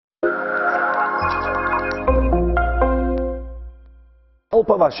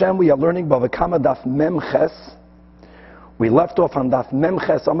help of Hashem, we are learning Bava Daf Memches. We left off on Daf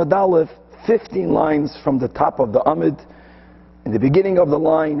Memches Amud Aleph, 15 lines from the top of the Amud. In the beginning of the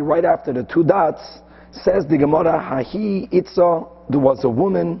line, right after the two dots, says the Gemara, Hahi Itza, there was a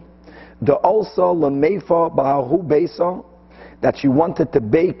woman, the also Lameifa Ba'ahu Beisa, that she wanted to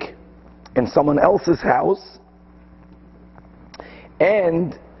bake in someone else's house,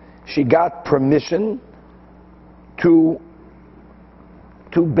 and she got permission to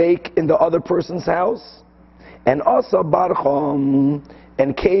bake in the other person's house, and also Barcham,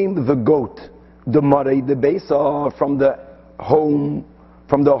 and came the goat, the Marei, the Beisa, from the homeowner,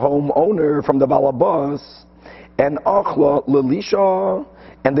 from the Balabas, and Achla Lelisha,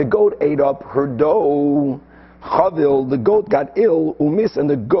 and the goat ate up her dough. Chavil, the goat got ill, Umis, and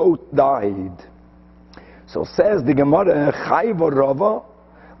the goat died. So says the Gemara, Chayva Rava,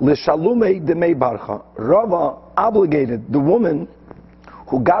 L'shalume Demei Barcha. Rava obligated the woman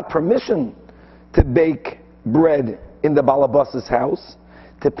who got permission to bake bread in the Balabas's house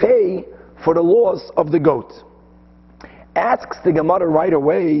to pay for the loss of the goat. Asks the Gemara right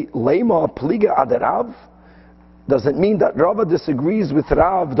away, Lema Pliga Adarav? Does it mean that Rava disagrees with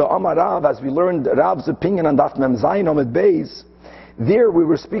Rav, the Amar Rav, as we learned Rav's opinion on Daf Mem Zayin Amud Beis? There we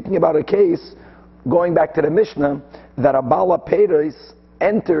were speaking about a case, going back to the Mishnah, that a Bala Peres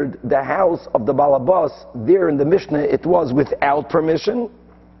entered the house of the Balabas. There in the Mishnah it was without permission,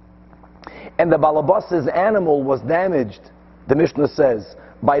 and the Balabas's animal was damaged, the Mishnah says,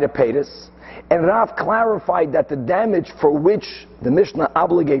 by the Peres. And Rav clarified that the damage for which the Mishnah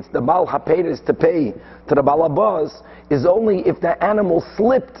obligates the Baal HaPeres to pay to the Balabas is only if the animal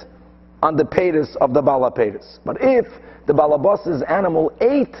slipped on the Peres of the Baal HaPeres. But if the Balabas's animal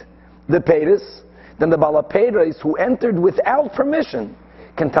ate the Peres, then the Baal HaPeres who entered without permission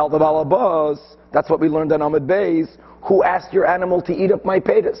can tell the Balabas, that's what we learned on Amud Beis, who asked your animal to eat up my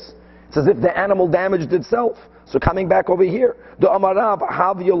Peres? It's as if the animal damaged itself. So coming back over here, the Amarav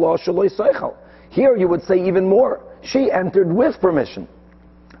Hav Yala Shaloi Seichel. Here you would say even more. She entered with permission.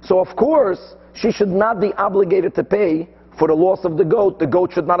 So of course, she should not be obligated to pay for the loss of the goat. The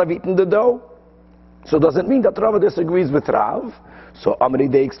goat should not have eaten the dough. So does it mean that Rava disagrees with Rav? So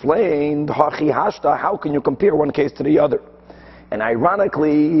Amri, they explained, Hachi Hashta, how can you compare one case to the other? And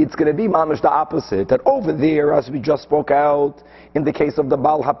ironically, it's going to be mamish the opposite. That over there, as we just spoke out, in the case of the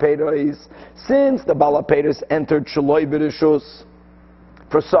Baal HaPeres, since the Baal HaPeres entered Shaloi B'Rishus,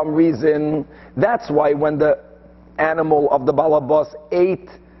 for some reason, that's why when the animal of the Balabas ate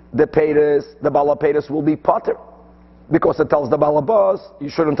the Peres, the Baal HaPeres will be potter. Because it tells the Balabas, you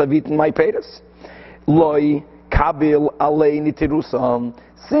shouldn't have eaten my Peres. Loi Kabil Alei Nitirusam.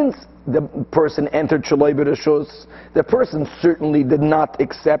 Since the person entered Shaloi B'Rishus, the person certainly did not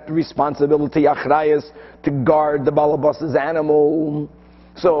accept responsibility, achrayas, to guard the Balabas's animal.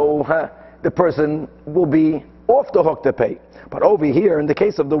 So the person will be off the hook to pay. But over here, in the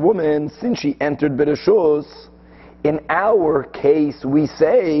case of the woman, since she entered B'Rishus, in our case we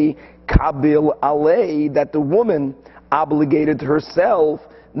say, Kabil Alei, that the woman obligated herself,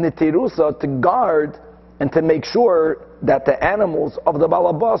 Nitirusa, to guard and to make sure that the animals of the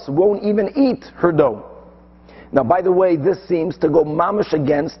Balabas won't even eat her dough. Now, by the way, this seems to go mamish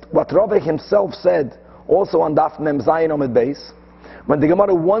against what Rava himself said, also on Daf Mem Zayin Amud Beis, when the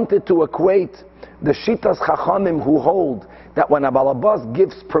Gemara wanted to equate the Shitas Chachamim who hold that when a Balabas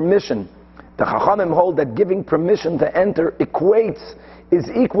gives permission, the Chachamim hold that giving permission to enter equates, is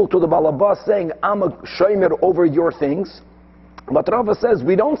equal to the Balabas saying, I'm a shomer over your things. But Rava says,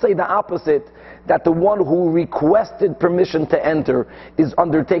 we don't say the opposite, that the one who requested permission to enter is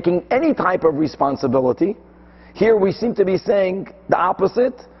undertaking any type of responsibility. Here we seem to be saying the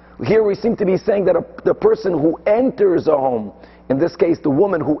opposite. Here we seem to be saying that the person who enters a home, in this case the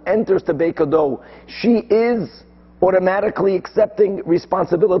woman who enters to bake a dough, she is automatically accepting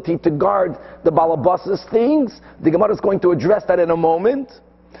responsibility to guard the Balabas's things. The Gemara is going to address that in a moment.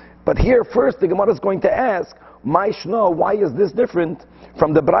 But here first the Gemara is going to ask, Maishno, why is this different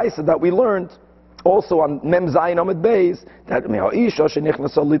from the Braisa that we learned also on Mem Zayin Amud Beis, that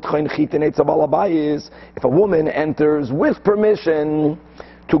if a woman enters with permission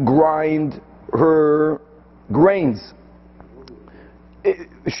to grind her grains,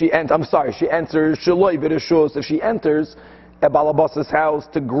 she enters Shaloi B'Rishus, if she enters a Balabas's house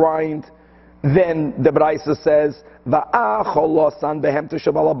to grind, then the Braisa says, Va'acholosan behem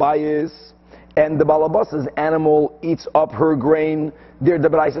t'shabalabayis, and the Balabas's animal eats up her grain. There the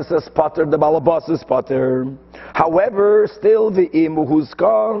Braisa says potter, the Balabas is potter. However, still the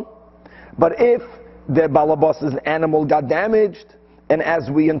imuhuzka. But if the Balabas's animal got damaged, and as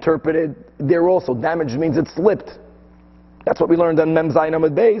we interpreted, there also damage means it slipped. That's what we learned in Mem Zayin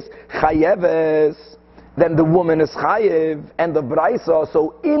Amud Beis. Chayeves. Then the woman is chayev, and the Braisa,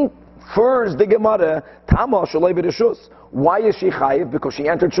 so infers the Gemara, Tama Shalei B'Rishus. Why is she chayev? Because she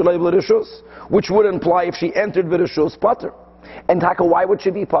entered Shalei B'Rishus, which would imply if she entered B'Rishus, pater. And Taka, why would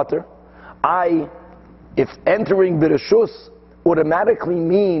she be pater? If entering B'Rishus automatically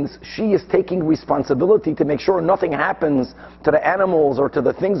means she is taking responsibility to make sure nothing happens to the animals or to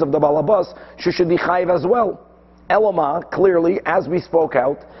the things of the balabas, she should be chayev as well. Elama, clearly, as we spoke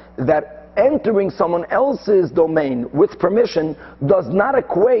out, that entering someone else's domain with permission does not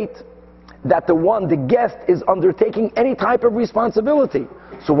equate that the guest is undertaking any type of responsibility.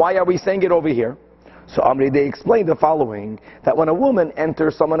 So why are we saying it over here? So Amri, they explain the following, that when a woman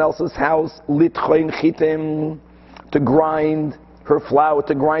enters someone else's house, litchoin chitim, to grind her flour,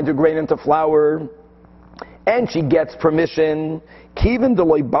 to grind her grain into flour, and she gets permission, kivin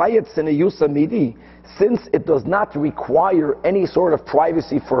deloy bayet sineyusa midi, since it does not require any sort of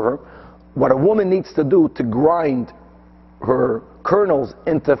privacy for her, what a woman needs to do to grind her kernels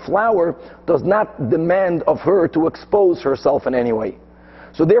into flour does not demand of her to expose herself in any way.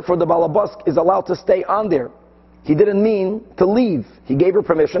 So therefore the balabask is allowed to stay on there. He didn't mean to leave. He gave her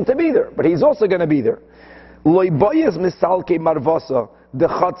permission to be there, but he's also going to be there. The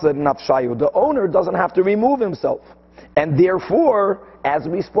owner doesn't have to remove himself. And therefore, as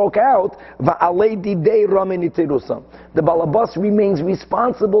we spoke out, the balabas remains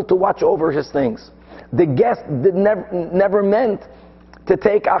responsible to watch over his things. The guest never meant to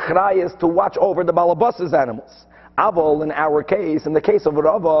take achrayas to watch over the balabas's animals. Aval, in our case, in the case of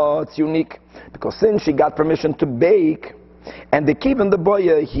Rava, it's unique, because since she got permission to bake, and the kiv and the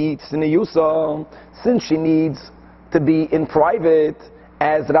boya heats in the yusa, since she needs to be in private,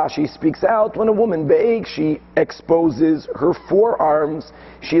 as Rashi speaks out, when a woman bakes, she exposes her forearms,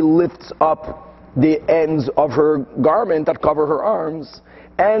 she lifts up the ends of her garment that cover her arms,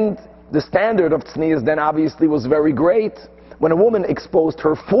 and the standard of tznius then obviously was very great. When a woman exposed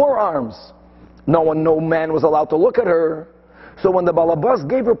her forearms, no man was allowed to look at her. So when the balabas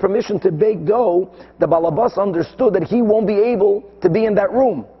gave her permission to bake dough, the balabas understood that he won't be able to be in that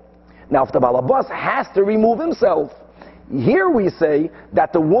room. Now if the balabas has to remove himself, here we say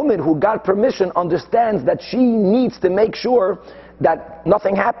that the woman who got permission understands that she needs to make sure that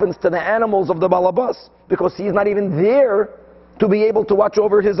nothing happens to the animals of the balabas, because he's not even there to be able to watch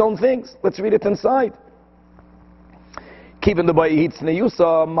over his own things. Let's read it inside. Keeping the boy eats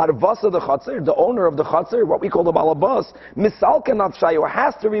neyusa marvasa the chatzir, the owner of the chatzir, what we call the balabas, misalken nafshayu,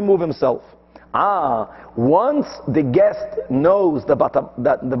 has to remove himself. Once the guest knows that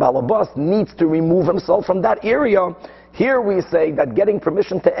the balabas needs to remove himself from that area, here we say that getting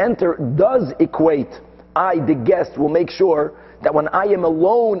permission to enter does equate, the guest, will make sure that when I am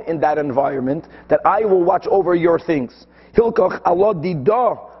alone in that environment, that I will watch over your things. Hilkach alod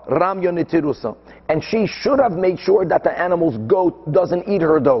dida ramya nitirusa. And she should have made sure that the animal's goat doesn't eat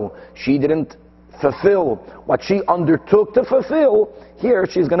her dough. She didn't fulfill what she undertook to fulfill. Here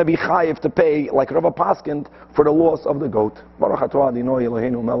she's going to be chayiv to pay, like Rava Paskind, for the loss of the goat. Baruch atah Adonai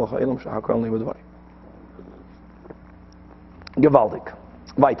Eloheinu melech ha'olam shehakolni b'dvarim. Gewaldig.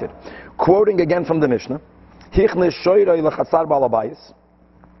 Weiter. Quoting again from the Mishnah, Hichne shoyrei lechatzar balabayis.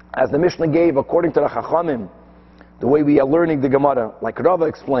 As the Mishnah gave, according to the Chachamim, the way we are learning the Gemara, like Rava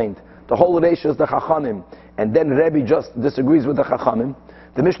explained, the whole Reish is the Chachamim, and then Rebbe just disagrees with the Chachamim.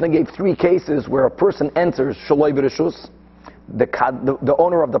 The Mishnah gave 3 cases where a person enters Shaloi B'Rishus, the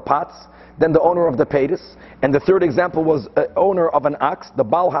owner of the pots, then the owner of the peiris, and the third example was owner of an ox, the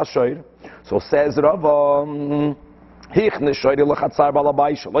Baal HaShoir. So says Rava, when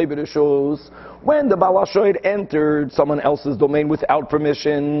the Baal HaShoir entered someone else's domain without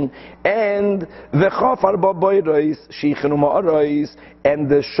permission, and the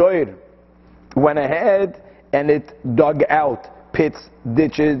Shoir went ahead and it dug out pits,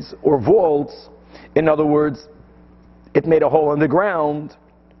 ditches, or vaults, in other words, it made a hole in the ground,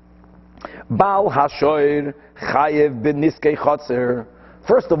 Baal HaShoir chayev b'niskei chatzer.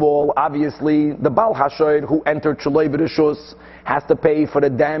 First of all, obviously, the Baal HaShoir who entered Shaloi B'Rishus has to pay for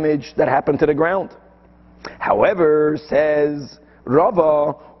the damage that happened to the ground. However, says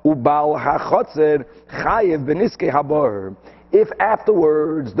Rava, Ubal HaChatzer Chayev B'Niskei Habar. If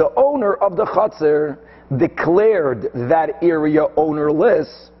afterwards the owner of the Chatzer declared that area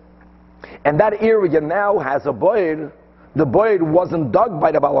ownerless, and that area now has a boir, the boir wasn't dug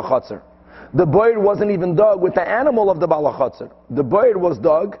by the Baal HaChatzer. The boir wasn't even dug with the animal of the Baal HaChatzer. The boir was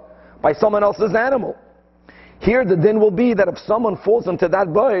dug by someone else's animal. Here the din will be that if someone falls into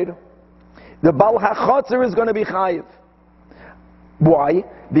that boir, the Baal HaChatzer is going to be chayiv. Why?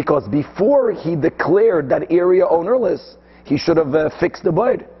 Because before he declared that area ownerless, he should have fixed the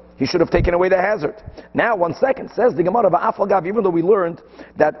boyd. He should have taken away the hazard. Now, 1 second, says the Gemara, Va'afalgav, even though we learned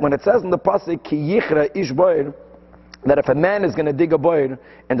that when it says in the pasuk, Ki yichra ish boyd, that if a man is going to dig a boyd,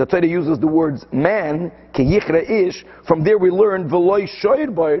 and the Torah uses the words man, Ki yichra ish, from there we learned, V'loi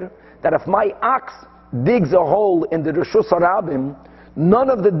shoyed boyd, that if my ox digs a hole in the Reshus HaRabim,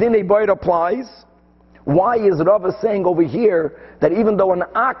 none of the Dinei boyd applies. Why is Rava saying over here that even though an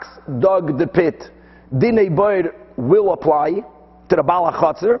ox dug the pit, Dinei boyd will apply to the Baal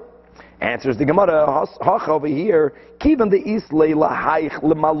HaChatzer? Answers the Gemara, Hach over here, Kivan the Islay lahaich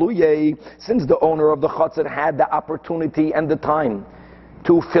lemaluye, since the owner of the Chatzer had the opportunity and the time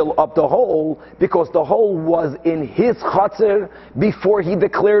to fill up the hole, because the hole was in his Chatzer before he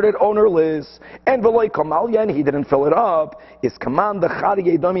declared it ownerless, and V'loi kamalyan, he didn't fill it up, is command the Chari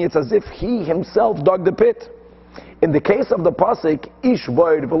Yedami, it's as if he himself dug the pit. In the case of the pasuk, ish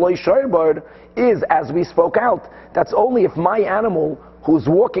boyd v'loi shoyer boyd, is, as we spoke out, that's only if my animal who's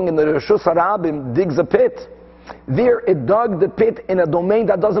walking in the Reshus HaRabim digs a pit. There it dug the pit in a domain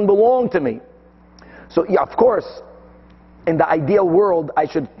that doesn't belong to me. So yeah, of course, in the ideal world, I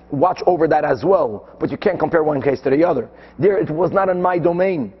should watch over that as well. But you can't compare one case to the other. There it was not in my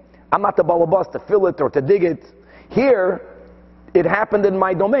domain. I'm not the balabas to fill it or to dig it. Here, it happened in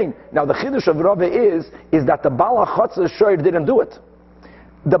my domain. Now the Chiddush of Rava is that the Baal HaChatzer Shoyer didn't do it.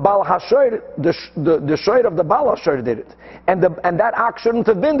 The Baal HaShoyer, the Shoyer of the Baal HaShoyer did it. And that ox shouldn't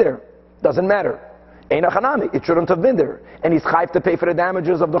have been there. Doesn't matter. Ein Achanami, it shouldn't have been there. And he's chayv to pay for the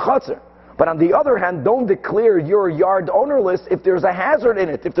damages of the Chatzer. But on the other hand, don't declare your yard ownerless if there's a hazard in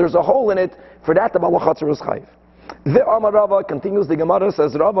it, if there's a hole in it. For that, the Baal HaChatzer is chayv. The Amar Rava, continues the Gemara,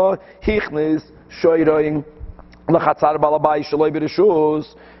 says Rava, Hichnis, Shoyroim, L'chatzar Balabai, Shaloi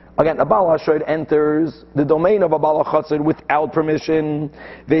B'Rishus. Again, a Baal HaShoyer enters the domain of a Baal HaChatzer without permission.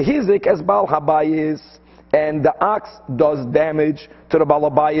 Vehizik as Baal HaBayis, and the ox does damage to the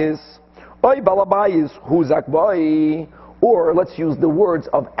Baal HaBayis. Oy Baal HaBayis huzak boi, or let's use the words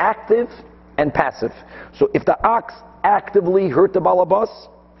of active and passive. So if the ox actively hurt the Baal HaBas,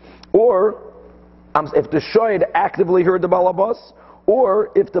 or if the Shoyer actively hurt the Baal HaBas,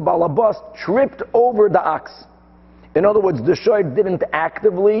 or if the Baal HaBas tripped over the ox. In other words, the Shoyer didn't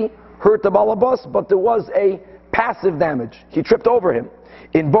actively hurt the Baal HaBas, but there was a passive damage. He tripped over him.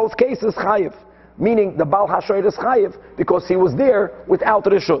 In both cases, chayiv, meaning the Baal HaShoyer is chayiv because he was there without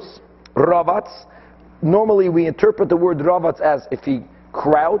reshus. Ravatz, normally we interpret the word ravatz as if he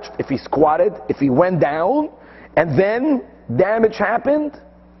crouched, if he squatted, if he went down, and then damage happened.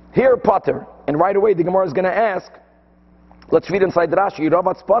 Here, pater. And right away the Gemara is going to ask, let's read inside Rashi,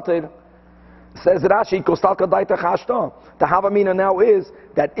 Ravatz pater. Says Rashi, Kostalka Daita Chashta. The Havamina now is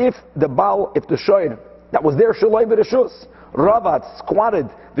that if the Shoyer that was there Shaloi B'Reshus, Ravat squatted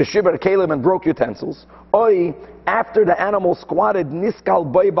the Shiber Kalim and broke utensils, Oi, after the animal squatted,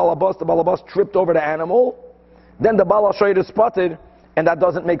 Niskal Bay Balabas, the Balabas tripped over the animal, then the Baal HaShoyer is spotted, and that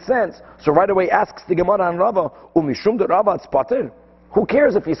doesn't make sense. So right away asks the Gemara on Rava, Umishum the Ravat spotted? Who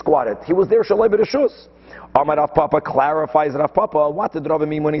cares if he squatted? He was there Shaloi B'Reshus. Amar Rav Papa clarifies Rav Papa, what did Rava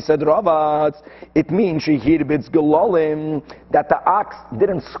mean when he said Ravat? It means Shehir Galolim, that the ox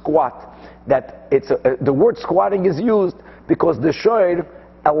didn't squat. That the word squatting is used because the Shoyer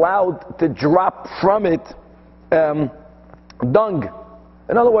allowed to drop from it dung.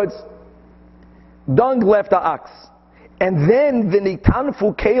 In other words, dung left the ox. And then the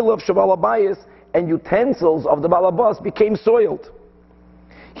nitanfu kale of Shabalabayas and utensils of the balabas became soiled.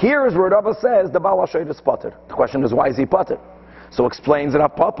 Here is where Rava says the Baal HaShoyer is potter. The question is, why is he potter? So explains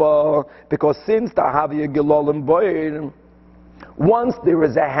Rav Papa, because since the Havia Gelolim Boyer, once there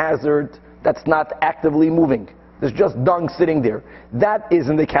is a hazard that's not actively moving, there's just dung sitting there, that is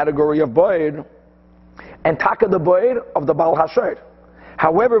in the category of Boyer, and Taka the Boyer of the Baal HaShoyer.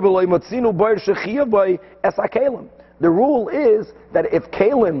 However, the rule is that if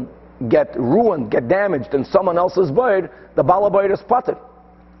Kalim get ruined, get damaged in someone else's Boyer, the Baal HaBoyer is potter.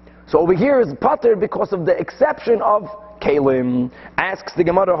 So over here is pater because of the exception of Kalim. Asks the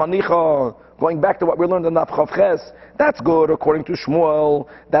Gemara Hanicha, going back to what we learned in Daf Chav Ches, that's good according to Shmuel,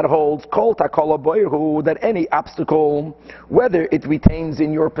 that holds Kol Takola Boyerhu, that any obstacle, whether it retains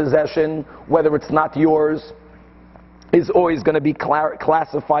in your possession, whether it's not yours, is always going to be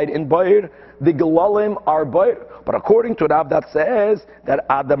classified in Boyer. The Gelalim are Boyer. But according to Rav, that says that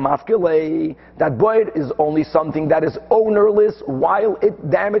Adam Mafkele, that Boyer is only something that is ownerless while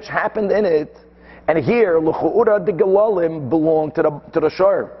damage happened in it. And here, L'chu'ura the Gelalim belong to the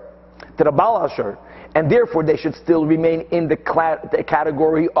Shoyer, to the Baal HaShoyer. and therefore they should still remain in the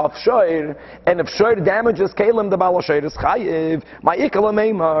category of shoir. And if shoir damages kalim, the bala shoir is chayiv. Ma'ikala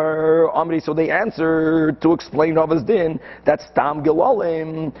meimar amri. So they answer to explain Rava's din that stam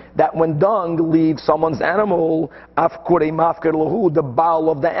gilalim, that when dung leaves someone's animal, afkurei mafker lahu, the baal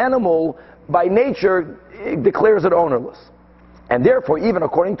of the animal by nature declares it ownerless. And therefore, even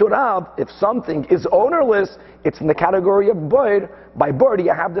according to Rav, if something is ownerless, it's in the category of boir. By boir,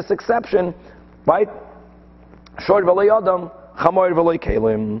 you have this exception, right? Shor v'lei adam, chamoir v'lei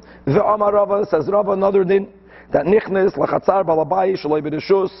kelim. Ve'amar Rava, says Rava, another din, that nichnes lachatzar balabai shaloi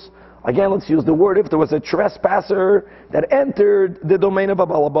b'reshus. Again, let's use the word, if there was a trespasser that entered the domain of a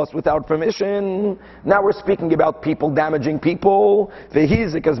balabas without permission. Now we're speaking about people damaging people.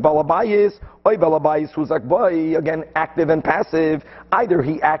 Vehizik as balabayis, oy balabayis huzak boy, again, active and passive. Either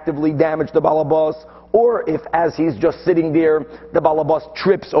he actively damaged the balabas, or if as he's just sitting there, the balabas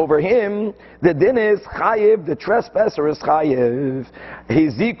trips over him, the din is chayiv, the trespasser is chayiv.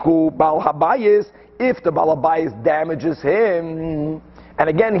 Hiziku bal habayis, if the balabayis damages him. And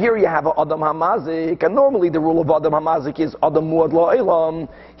again, here you have Adam Hamazik, and normally the rule of Adam Hamazik is Adam Muad La'ilam.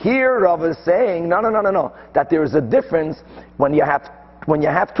 Here Rav is saying, no, that there is a difference when you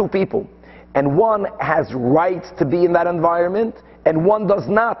have two people, and one has rights to be in that environment, and one does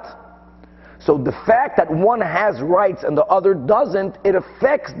not. So the fact that one has rights and the other doesn't, it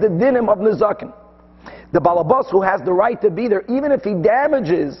affects the dinim of Nizakin. The balabas who has the right to be there, even if he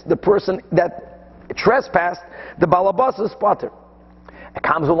damages the person that trespassed, the balabas is pater. It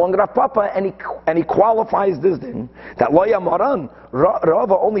comes along Rav Papa and he qualifies this din that loya maran.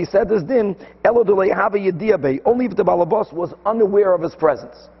 Rava only said this din elodulei hava yediabe, only if the balabas was unaware of his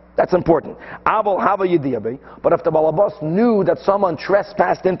presence. That's important. Aval hava yediabe, but if the balabas knew that someone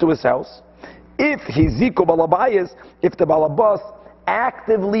trespassed into his house, if he ziko balabayis, if the balabas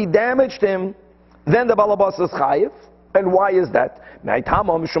actively damaged him, then the balabas is chayiv. And why is that?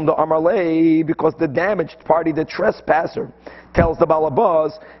 Because the damaged party, the trespasser, tells the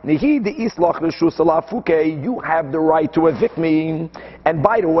balabas, you have the right to evict me. And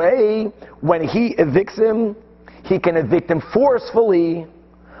by the way, when he evicts him, he can evict him forcefully,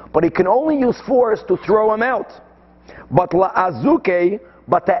 but he can only use force to throw him out. But to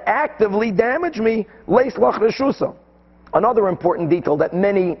actively damage me, another important detail that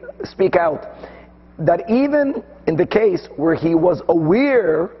many speak out, that even in the case where he was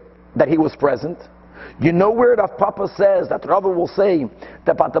aware that he was present, you know where Rav Papa says that Rava will say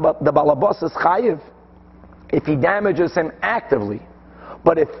that the balabas is chayiv if he damages him actively.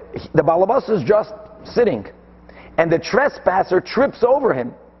 But if the balabas is just sitting and the trespasser trips over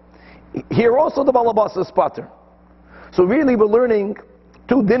him, here also the balabas is pater. So really we're learning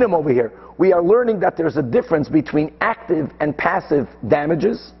two dinim over here. We are learning that there's a difference between active and passive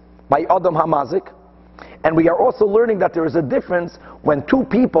damages by Adam Hamazik. And we are also learning that there is a difference when two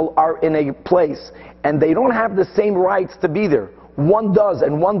people are in a place and they don't have the same rights to be there. One does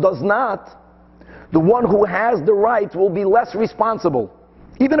and one does not. The one who has the right will be less responsible.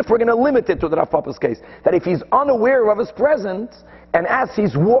 Even if we're going to limit it to the Rav Papa's case. That if he's unaware of his presence and as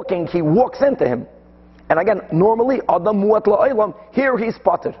he's walking, he walks into him. And again, normally, Adam Muat La'olam, here he's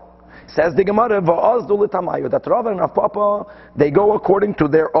pater. Says the Gemara, that Rav and Rav Papa, they go according to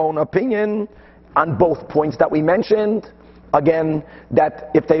their own opinion on both points that we mentioned. Again,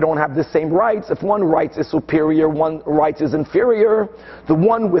 that if they don't have the same rights, if one rights is superior, one rights is inferior, the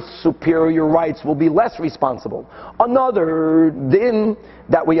one with superior rights will be less responsible. Another din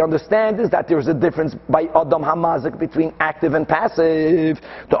that we understand is that there's a difference by Adam Hamazik between active and passive.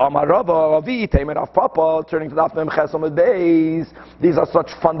 The Amar Rava, Avi, Teimer Rav Papa, turning to Daf Mem Ches Amud Beis. These are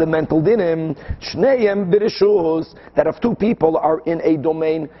such fundamental dinim. Shneim b'reshus, that if two people are in a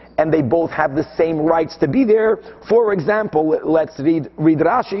domain and they both have the same rights to be there. For example, let's read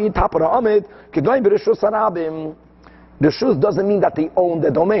Rashi, Tapara Amid, Kedlaim b'reshus harabim. Reshus doesn't mean that they own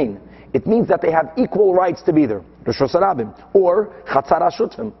the domain. It means that they have equal rights to be there. Reshus harabim. Or Chatzar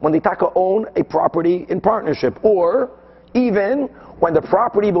HaShutfim, when they own a property in partnership. Or even when the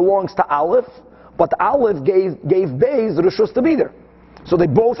property belongs to Aleph, but Aleph gave Beis Reshus to be there. So they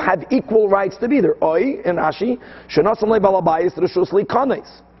both have equal rights to be there. Oy, in Rashi, Shenasan le balabayis Reshus li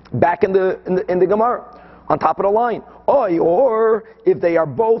kanes. Back in the Gemara, on top of the line. Or if they are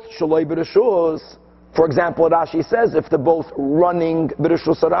both shaloi b'reshus, for example, Rashi says if they're both running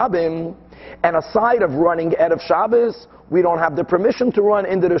b'reshus harabim, and aside of running Erev Shabbos, we don't have the permission to run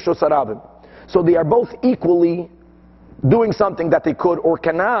in the reshus harabim. So they are both equally doing something that they could or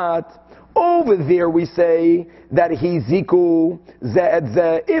cannot. Over there we say that he ziku ze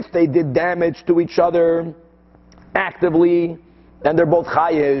if they did damage to each other actively, then they're both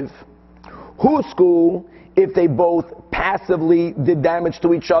chayiv. Husku, if they both passively did damage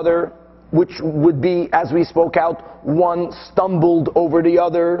to each other, which would be, as we spoke out, one stumbled over the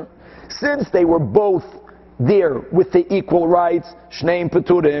other. Since they were both there with the equal rights, Shneim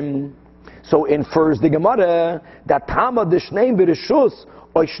Peturim. So infers the Gemara that Tama de Shneim B'Rishus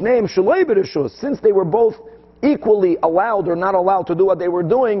or Shneim Shalei B'Rishus, since they were both equally allowed or not allowed to do what they were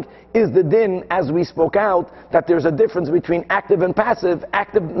doing, is the din, as we spoke out, that there's a difference between active and passive.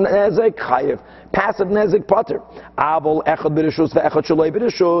 Active nezek chayev, passive nezek pater. Avol echad b'rishus ve'echad shalei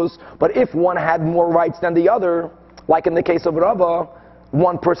b'rishus. But if one had more rights than the other, like in the case of Rava,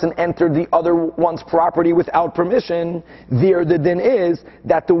 one person entered the other one's property without permission, there the din is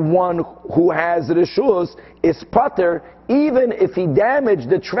that the one who has rishus is pater, even if he damaged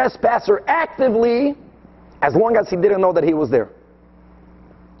the trespasser actively, as long as he didn't know that he was there.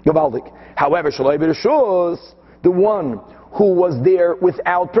 Gavaldik. However, Shalai B'Rishus, the one who was there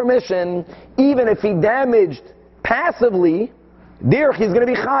without permission, even if he damaged passively, there he's going to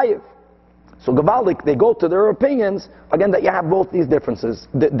be chayiv. So Gavaldik, they go to their opinions, again, that you have both these differences.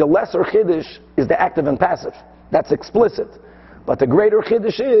 The lesser chiddush is the active and passive. That's explicit. But the greater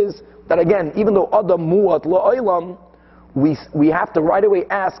chiddush is that, again, even though Adam Mu'at La'olam, we have to right away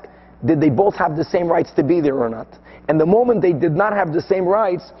ask, did they both have the same rights to be there or not? And the moment they did not have the same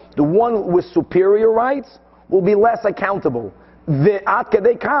rights, the one with superior rights will be less accountable. That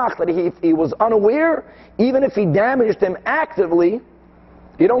if he was unaware, even if he damaged him actively,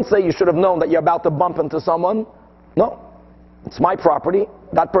 you don't say you should have known that you're about to bump into someone. No, it's my property.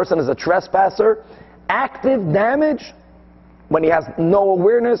 That person is a trespasser. Active damage, when he has no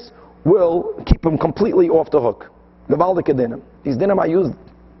awareness, will keep him completely off the hook. Gavaldik dinim. These dinim are used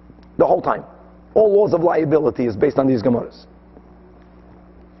the whole time. All laws of liability is based on these Gemaras.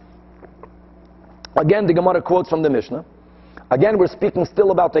 Again, the Gemara quotes from the Mishnah. Again, we're speaking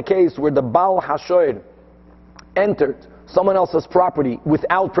still about the case where the Baal Hashoir entered someone else's property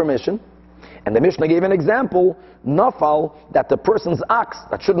without permission. And the Mishnah gave an example, Nafal, that the person's ox,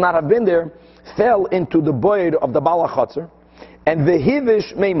 that should not have been there, fell into the boyd of the Baal HaChatzer, and the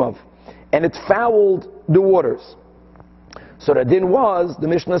Hivish Meimav, and it fouled the waters. So the din was, the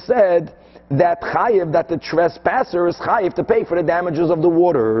Mishnah said, that chayiv, that the trespasser is chayiv to pay for the damages of the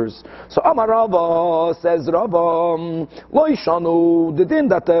waters. So Amar Rava, says Rava, lo yishanu, the din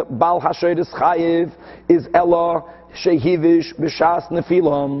that the Baal Hashoir is chayiv is Ella shehivish b'shas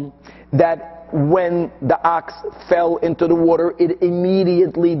nefilam, that when the ox fell into the water, it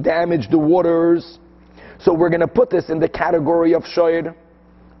immediately damaged the waters. So we're going to put this in the category of shoir.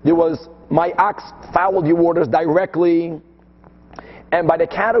 There was, my ox fouled your waters directly, and by the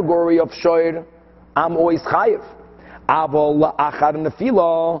category of shoir, I'm always chayiv. Avol la'achar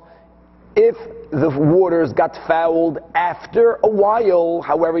nefila, if the waters got fouled after a while,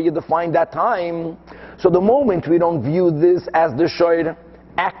 however you define that time, so the moment we don't view this as the shoir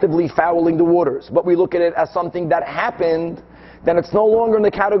actively fouling the waters, but we look at it as something that happened, then it's no longer in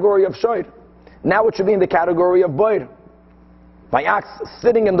the category of shoir. Now it should be in the category of boir. My ox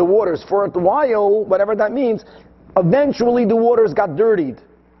sitting in the waters for a while, whatever that means, eventually the waters got dirtied.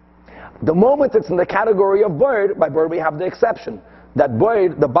 The moment it's in the category of boir, by boir we have the exception, that boir,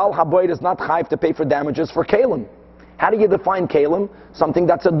 the Baal HaBoir, is not chayiv to pay for damages for kalim. How do you define kalim? Something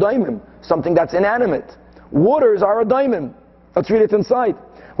that's a daimim, something that's inanimate. Waters are a daimim. Let's read it inside.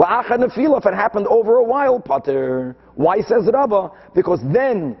 La'achar nefila, if it happened over a while, pater. Why, says Rava? Because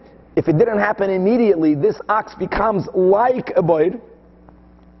then, if it didn't happen immediately, this ox becomes like a boir.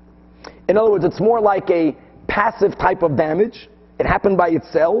 In other words, it's more like a passive type of damage. It happened by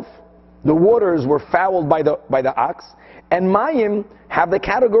itself. The waters were fouled by the ox. And mayim have the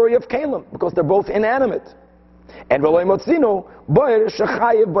category of kalim, because they're both inanimate. And v'lo motzino boir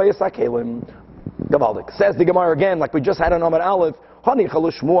shechayiv bayis hakelim. Gavaldik. Says the Gemara again, like we just had on Amar Aleph, Hani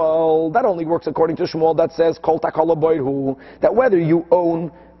chalu Shmuel, that only works according to Shmuel, that says kol takala boirhu, that whether you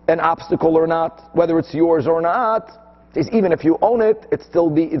own an obstacle or not, whether it's yours or not, is even if you own it, it's still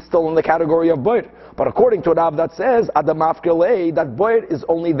in the category of boir. But according to Rav, that says adam afkelei, that boir is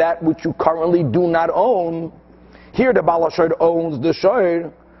only that which you currently do not own. Here the Baal HaShoir owns the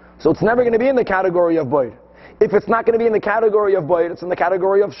shoir, so it's never going to be in the category of boir. If it's not going to be in the category of boir, it's in the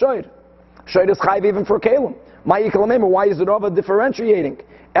category of shoir. Shoir is chayiv even for kalim. Why is the Rava differentiating?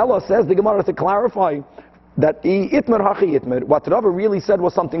 Ella says the Gemara to clarify that what Rava really said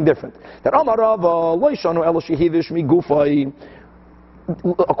was something different. That Amar Rava lo yishanu ela shehivish mi gufay.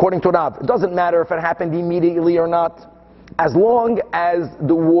 According to Rav, it doesn't matter if it happened immediately or not, as long as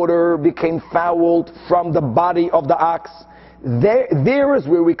the water became fouled from the body of the ox. There is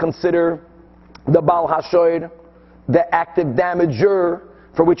where we consider the Baal HaShoir the active damager,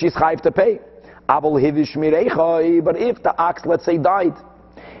 for which he's chayiv to pay. But if the ox, let's say, died,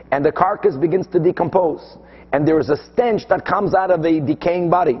 and the carcass begins to decompose, and there is a stench that comes out of a decaying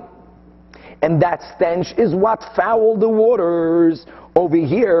body, and that stench is what fouled the waters, over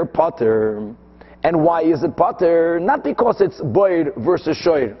here, pater. And why is it pater? Not because it's boir versus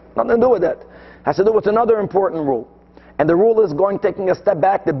shoir. Nothing to do with that. It has to do with another important rule. And the rule is taking a step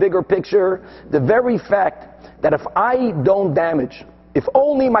back, the bigger picture, the very fact that if I don't damage, if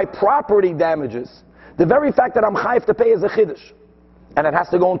only my property damages, the very fact that I'm chayiv to pay is a chiddush. And it has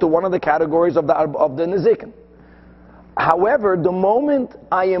to go into one of the categories of the nezikin. However, the moment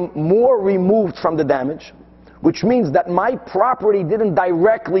I am more removed from the damage, which means that my property didn't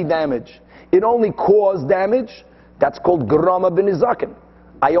directly damage, it only caused damage, that's called grama b'nizakin.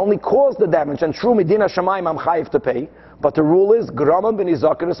 I only caused the damage, and true medina shamayim I'm chayiv to pay, but the rule is grama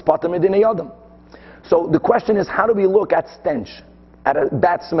b'nizakin is pater medina yadam. So the question is, how do we look at stench, at a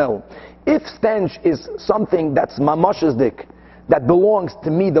bad smell? If stench is something that's mamashizdik, that belongs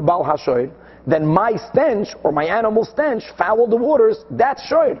to me, the Baal HaShoir, then my stench, or my animal stench, fouled the waters, that's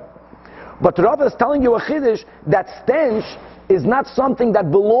shoir. But Rav is telling you a chiddush that stench is not something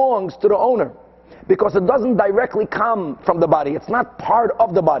that belongs to the owner, because it doesn't directly come from the body. It's not part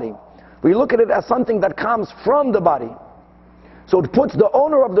of the body. We look at it as something that comes from the body. So it puts the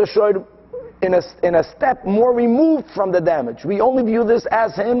owner of the shoir in a step more removed from the damage. We only view this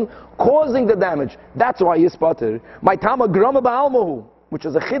as him causing the damage. That's why he's pater. My tama grama ba'almahu, which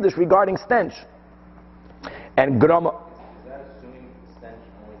is a chiddush regarding stench. And grama. Is that assuming stench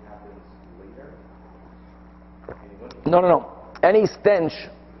only happens later? No. Any stench,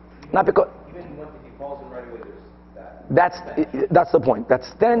 not because. Even when he falls in right away, there's that. That's the point. That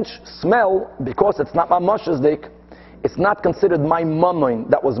stench, smell, because it's not my mashazdik, it's not considered my mammon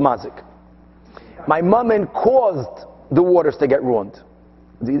that was mazik. My mammon caused the waters to get ruined.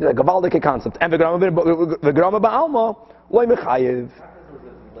 The gavaldik concept. And the grama ba'alma loy mechayev.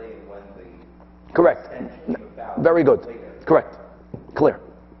 Correct. Very good. Correct. Clear.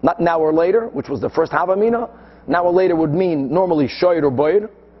 Not an hour later, which was the first Havamina. An hour later would mean normally shoyer or boyer.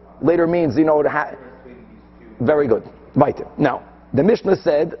 Later means, very good. Weiter. Now, the Mishnah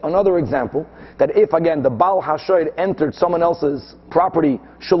said, another example, that if again the Baal HaShoyer entered someone else's property,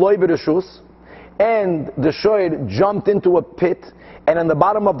 shaloi b'reshus, and the shoyer jumped into a pit, and in the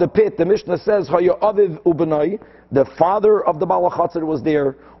bottom of the pit, the Mishnah says, Haya aviv ubenai, the father of the Baal HaChatzir was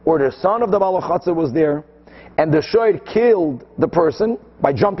there, or the son of the Baal HaChatzir was there, and the shoyer killed the person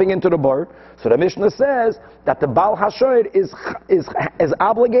by jumping into the bar. So the Mishnah says that the Baal HaShoyer is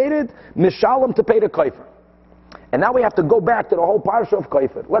obligated, mishalom, to pay the kaifer. And now we have to go back to the whole parsha of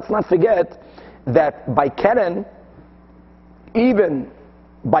kaifer. Let's not forget that by keren, even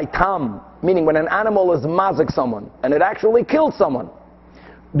by tam, meaning when an animal is mazik someone, and it actually killed someone,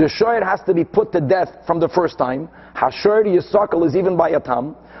 the shoyer has to be put to death from the first time. Hashoyer yisakal is even by a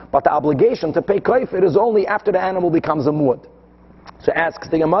tam, but the obligation to pay kaifer is only after the animal becomes a muad. So asks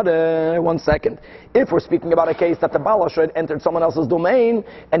the Gemara, 1 second. If we're speaking about a case that the Baal HaShoyer entered someone else's domain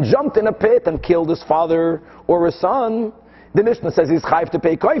and jumped in a pit and killed his father or his son, the Mishnah says he's chayiv to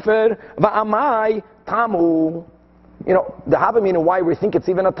pay kaifer, va'amai tamu. The Havamina, why we think it's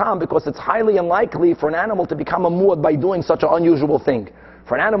even a tam, because it's highly unlikely for an animal to become a muad by doing such an unusual thing.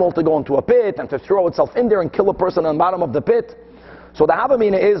 For an animal to go into a pit and to throw itself in there and kill a person on the bottom of the pit. So the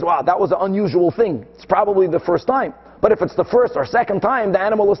Havamina is, wow, that was an unusual thing. It's probably the first time. But if it's the first or second time, the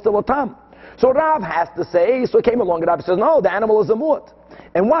animal is still a tam. So Rav has to say, so he came along and Rav says, no, the animal is a muad.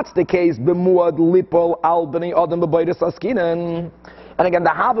 And what's the case? B'muad lipol al b'nei adam b'bayris askinan. And again, the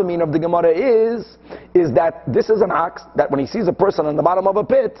Havamina of the Gemara is that this is an ox that when he sees a person on the bottom of a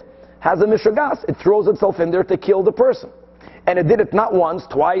pit, has a mishagas. It throws itself in there to kill the person. And it did it not once,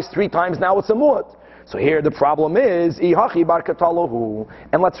 twice, 3 times, now it's a muad. So here the problem is, ihachi bar katalohu.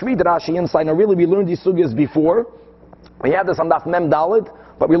 And let's read Rashi inside. Now really we learned these sugyas before. We had this on Daf Mem Daled,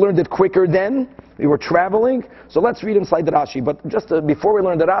 but we learned it quicker then. We were traveling. So let's read inside the Rashi. But just before we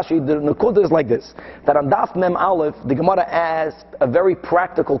learn the Rashi, the Nakuda is like this. That on Daf Mem Aleph, the Gemara asked a very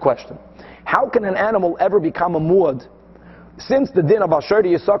practical question. How can an animal ever become a muad? Since the din of Asher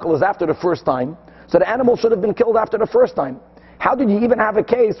Yisakal is after the first time, so the animal should have been killed after the first time. How did you even have a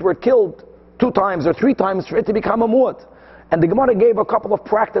case where it killed 2 times or 3 times for it to become a muad? And the Gemara gave a couple of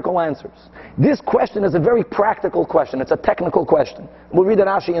practical answers. This question is a very practical question. It's a technical question. We'll read the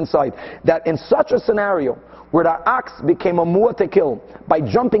Rashi inside. That in such a scenario where the ox became a muad to kill by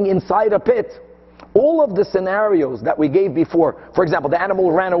jumping inside a pit, all of the scenarios that we gave before, for example, the animal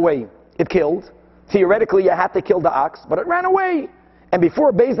ran away, it killed. Theoretically, you had to kill the ox, but it ran away. And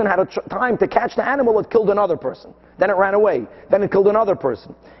before Beis Din had time to catch the animal, it killed another person. Then it ran away. Then it killed another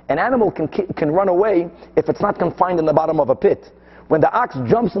person. An animal can run away if it's not confined in the bottom of a pit. When the ox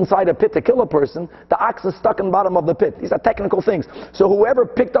jumps inside a pit to kill a person, the ox is stuck in the bottom of the pit. These are technical things. So whoever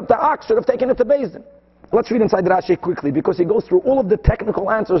picked up the ox should have taken it to Beis Din. Let's read inside the Rashi quickly, because he goes through all of the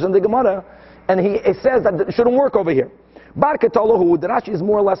technical answers in the Gemara, and he says that it shouldn't work over here. Bar Ketalahu, the Rashi is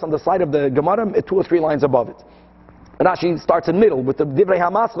more or less on the side of the Gemara, 2 or 3 lines above it. Rashi starts in middle with the Divrei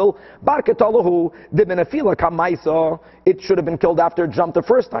HaMaschil. Bar Ketalahu, the Benefila Kamaisa, it should have been killed after it jumped the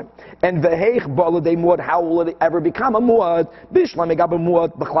first time. And Veheich Baladei Muad, how will it ever become a Muad? Bishlam Egab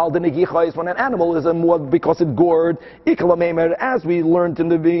Muad, Bechlal de Negicha is when an animal is a Muad because it gored. Ikla Meimer, as we learned in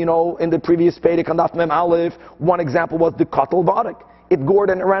the in the previous Pedic and Daf Mem Aleph, one example was the Katal Barak. It gored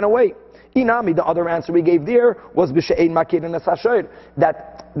and it ran away. Inami, the other answer we gave there was B'She'ein Makir and Hashoid,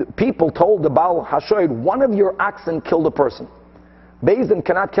 that people told the Baal Hashoid, one of your oxen killed a person. Beis Din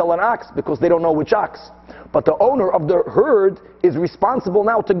cannot kill an ox because they don't know which ox. But the owner of the herd is responsible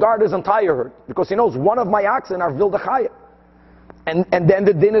now to guard his entire herd, because he knows one of my oxen are Vildachaya. And then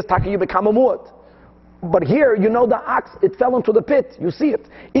the din is Taki, you become a muad. But here, you know the ox, it fell into the pit. You see it.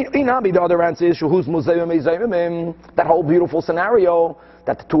 Inami, the other answer is Shuhuz Muzayim, that whole beautiful scenario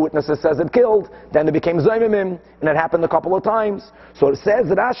that the 2 witnesses says it killed, then it became Zaymimim, and it happened a couple of times. So it says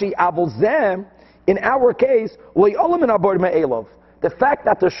Rashi, Avol Zem, in our case, the fact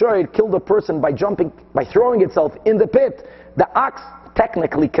that the shoyd killed a person by throwing itself in the pit, the ox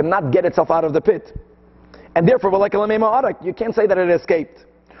technically cannot get itself out of the pit. And therefore, you can't say that it escaped.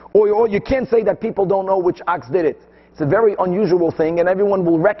 Or you can't say that people don't know which ox did it. It's a very unusual thing, and everyone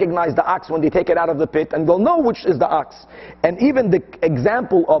will recognize the ox when they take it out of the pit, and they'll know which is the ox. And even the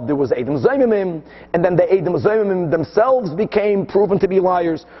example of there was Eidim Zaymimim, and then the Eidim Zaymimim themselves became proven to be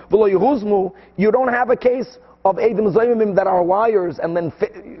liars. You don't have a case of Eidim Zaymimim that are liars, and then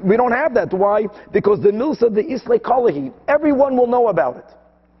we don't have that. Why? Because the Milsa, the Islay Kalahi, everyone will know about it.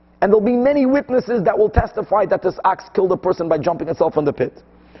 And there'll be many witnesses that will testify that this ox killed a person by jumping itself in the pit.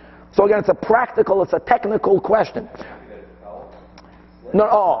 So again, it's a technical question.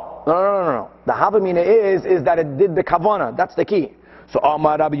 No. The Havamina is that it did the Kavana. That's the key. So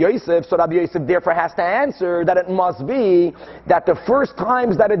Rabbi Yosef therefore has to answer that it must be that the first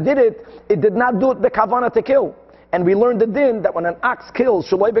times that it did not do the Kavana to kill. And we learned the din that when an ox kills,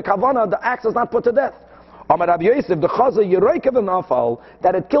 Shaloi Kavana, the ox is not put to death. Rabbi Yosef, the Chaza Yeroikev Nafal,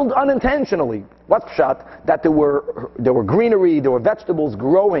 that it killed unintentionally. What's pshat? That there were greenery, there were vegetables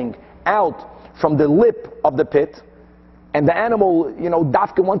growing out from the lip of the pit, and the animal,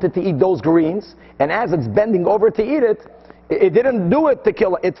 Dafka wanted to eat those greens, and as it's bending over to eat it, it didn't do it to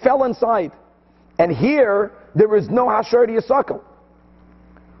kill it, it fell inside. And here, there is no Hasher Yisakal.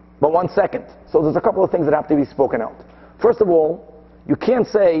 But 1 second. So there's a couple of things that have to be spoken out. First of all, you can't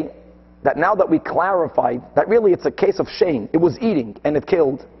say that now that we clarified that really it's a case of shame, it was eating and it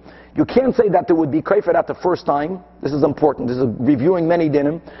killed. You can't say that there would be kaifer at the first time. This is important. This is reviewing many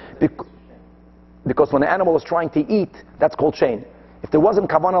dinim. Because when an animal is trying to eat, that's called shame. If there wasn't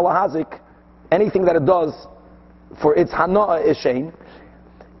kavanah lahazik, anything that it does for its hana'ah is shame.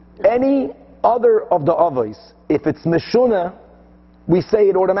 Any other of the avos, if it's meshuna, we say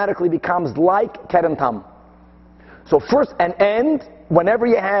it automatically becomes like keren tam. So first and end, whenever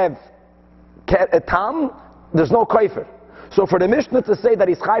you have a tam, there's no kaifer. So for the Mishnah to say that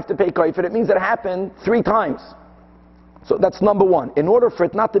he's chayv to pay kaifer, it means it happened 3 times. So that's number 1. In order for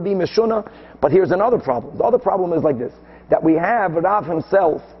it not to be meshuna, but here's another problem. The other problem is like this, that we have Rav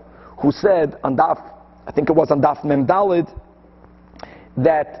himself, who said on Daf, I think it was on Daf Mem Dalid,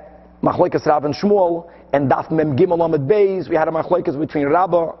 that Machlokas Rav and Shmuel, and Daf Mem Gimel Amud Beis, we had a Machlokas between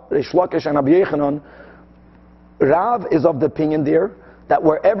Rabba, Reish Lakish, and Rabbi Yechanan. Rav is of the opinion there that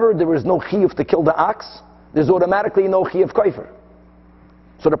wherever there is no chiyuv to kill the ox, there's automatically no chiyuv kaifer.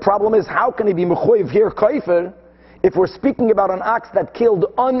 So the problem is, how can he be mechoyev here kaifer if we're speaking about an ox that killed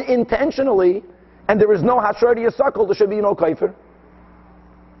unintentionally and there is no hasher yisakol, there should be no kaifer?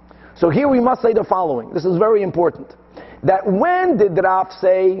 So here we must say the following. This is very important. That when did Rav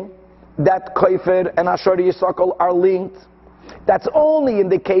say that kaifer and hasher yisakol are linked? That's only in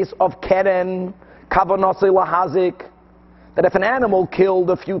the case of keren, kavanase lahazik, that if an animal killed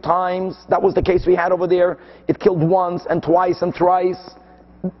a few times, that was the case we had over there, it killed once and twice and thrice,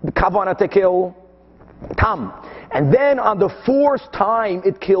 the kavanah to kill, tam. And then on the 4th time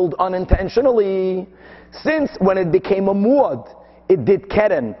it killed unintentionally, since when it became a muad, it did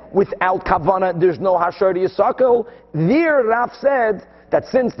keren without kavanah, there's no hasher yisakol. There Rav said that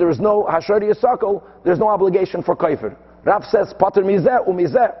since there is no hasher yisakol, there's no obligation for kaifer. Rav says pater mizeh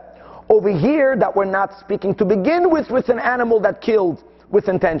umizeh. Over here, that we're not speaking to begin with an animal that killed with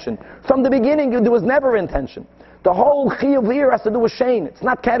intention. From the beginning, there was never intention. The whole chiyuv here has to do with shein. It's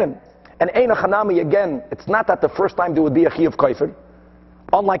not keren. And ein achanami, again, it's not that the first time there would be a chiyuv kaifer.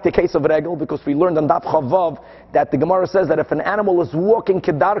 Unlike the case of regel, because we learned on Daf Chavav that the Gemara says that if an animal is walking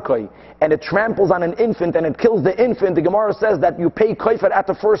kedarkoi and it tramples on an infant and it kills the infant, the Gemara says that you pay kaifer at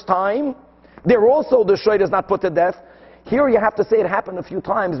the first time. There also the shoy is not put to death. Here you have to say it happened a few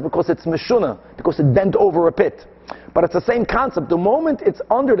times because it's meshuna, because it bent over a pit. But it's the same concept. The moment it's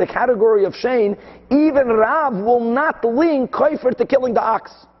under the category of shein, even Rav will not link kaifer to killing the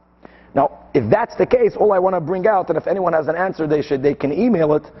ox. Now, if that's the case, all I want to bring out, and if anyone has an answer, they can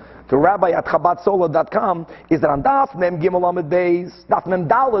email it to rabbi@chabatsola.com, is that on Daf Mem Gimel Amid Beis, Daf Mem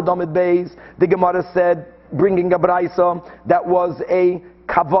Daled Amid Beis, the Gemara said, bringing a braisa that was a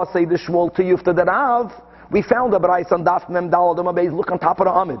kavasei the shmol to yufta the Rav. We found a braisa on Daf Mem Daled Amid Beis, look on top of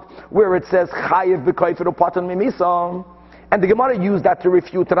the Amid, where it says chayiv b'koifer upatan mimisa, and the Gemara used that to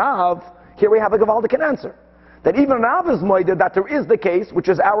refute Rav. Here we have a Gavaldic answer. That even Rav is moided that there is the case, which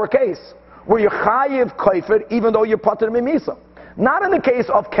is our case, where you're chayiv koifer even though you're pater mimisa. Not in the case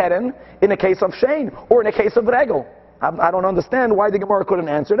of keren, in the case of shein, or in the case of regel. I don't understand why the Gemara couldn't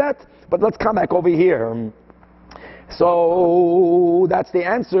answer that, but let's come back over here. So that's the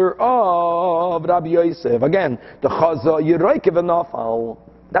answer of Rabbi Yosef. Again, the chaza yiroikev nafal.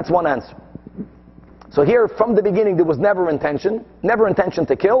 That's one answer. So here, from the beginning, there was never intention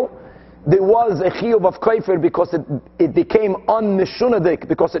to kill. There was a chiyuv of kaifer because it became unmishunadik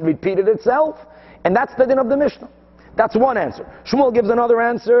because it repeated itself, and that's the din of the Mishnah. That's one answer. Shmuel gives another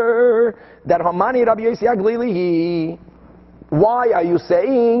answer that Hamani Rabbi Yossi Haglili. Why are you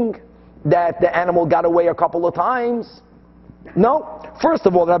saying that the animal got away a couple of times? No. First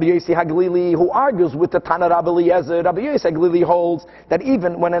of all, Rabbi Yossi Haglili, who argues with the Tana Rabbi Eliezer, Rabbi Yossi Haglili holds that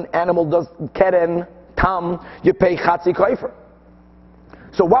even when an animal does keren tam, you pay chatzi kaifer.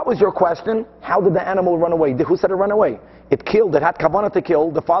 So what was your question? How did the animal run away? Who said it ran away? It killed, it had kavanah to kill,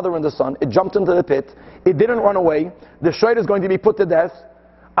 the father and the son. It jumped into the pit. It didn't run away. The shoyr is going to be put to death.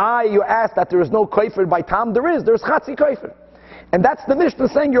 You asked that there is no kaifer by tam. There's chatzi kaifer. And that's the Mishnah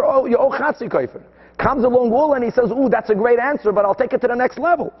saying you owe chatzi kaifer. Comes along Ula and he says, ooh, that's a great answer, but I'll take it to the next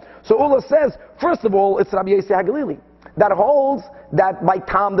level. So Ula says, first of all, it's Rabbi Yossi Haglili that holds that by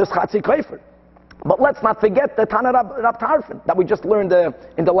tam there's chatzi kaifer. But let's not forget the Tana Rab Tarfon that we just learned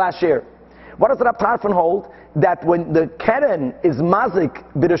in the last year. What does Rab Tarfon hold? That when the keren is mazik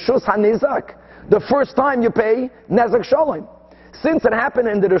b'reshus hanizak, the first time you pay nezek shalom. Since it happened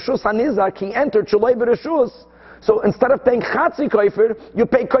in the reshus hanizak, he entered shaloi b'reshus. So instead of paying chatzi kaifer, you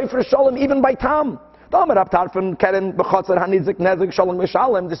pay kaifer shalom even by tam. Rab Tarfon keren b'chotzer hanizak nezek shalom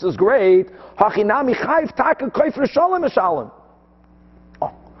mishalem. This is great. Hachinami chayv taka kaifer shalom mishalem.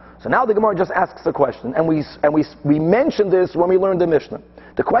 So now the Gemara just asks a question, and we mentioned this when we learned the Mishnah.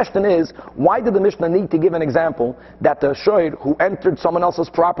 The question is, why did the Mishnah need to give an example that the shoyr who entered someone else's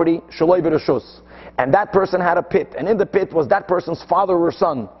property, shaloi b'reshus, and that person had a pit, and in the pit was that person's father or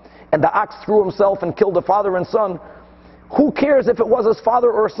son, and the ox threw himself and killed the father and son? Who cares if it was his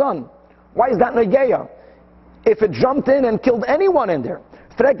father or son? Why is that negeya? If it jumped in and killed anyone in there,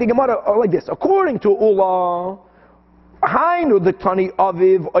 the Gemara like this: according to Ula. According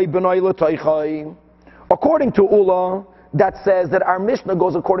to Ula, that says that our Mishnah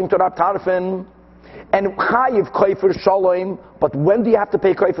goes according to Rab Tarfon, and chayiv kaifer shalom. But when do you have to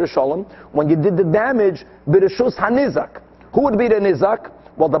pay kaifer shalom? When you did the damage b'reshus hanizak. Who would be the nizak?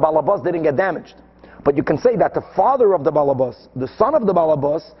 Well, the balabas didn't get damaged, but you can say that the father of the balabas, the son of the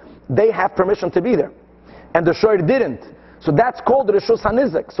balabas, they have permission to be there, and the shoyr didn't. So that's called the reshus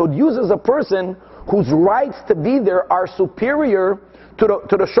hanizak. So it uses a person whose rights to be there are superior to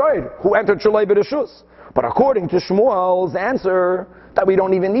the shoyr who entered shaloi b'reshus. But according to Shmuel's answer, that we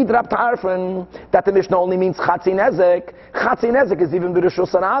don't even need Rab Tarfon, that the Mishnah only means chatzi nezek is even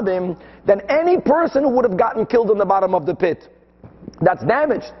b'reshus anabim, then any person who would have gotten killed in the bottom of the pit, that's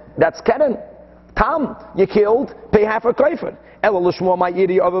damaged, that's keren. Tam, you killed, pay half a kaifer. Even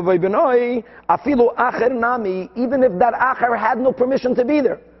if that acher had no permission to be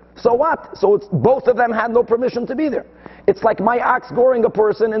there. So what? So it's both of them had no permission to be there. It's like my ox goring a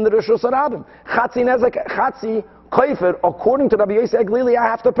person in the Rishus Harabim. Chatzi nezek, chatzi kaifer, according to Rabbi Yossi Haglili, I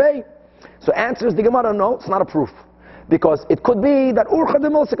have to pay. So answers the Gemara, no, it's not a proof. Because it could be that urcha de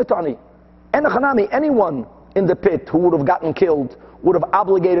milsikatani, anyone in the pit who would have gotten killed would have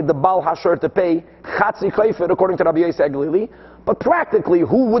obligated the Baal Hashar to pay chatzi kaifer, according to Rabbi Yossi Haglili. But practically,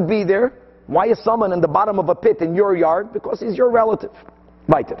 who would be there? Why is someone in the bottom of a pit in your yard? Because he's your relative.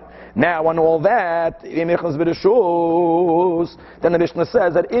 Weiter. Now, on all that, then the Mishnah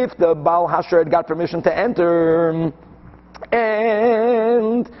says that if the Baal Hasher got permission to enter,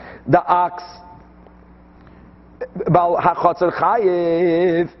 and the ox, Baal HaChotzer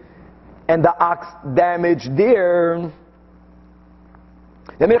Chayiv, and the ox damaged there,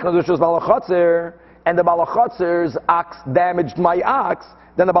 the Mishnah was Baal HaChotzer, and the Baal HaChotzer's ox damaged my ox,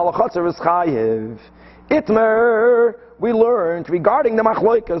 then the Baal HaChotzer is Chayiv. Itmer, we learned regarding the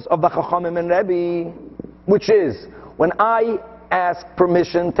machloikas of the Chachamim and Rebbe, which is, when I ask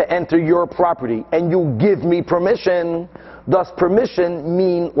permission to enter your property and you give me permission, does permission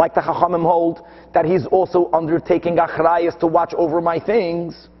mean, like the Chachamim hold, that he's also undertaking achrayas to watch over my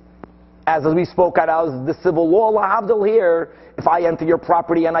things? As we spoke at the civil law, lahavdil here, if I enter your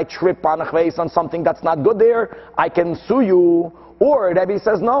property and I trip on a chveis on something that's not good there, I can sue you. Or Rebbe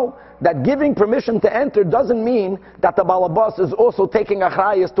says no, that giving permission to enter doesn't mean that the balabas is also taking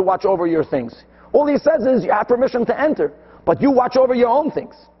achrayas to watch over your things. All he says is you have permission to enter, but you watch over your own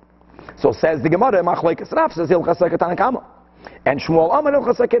things. So says the Gemara, Machlekes Rav says Hilchas Tanakama, and Shmuel Amar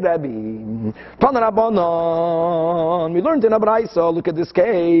Hilchas Rebbe. Tanarabanan. We learned in Abraisa. Look at this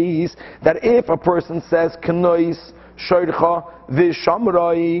case that if a person says Knois Shorcha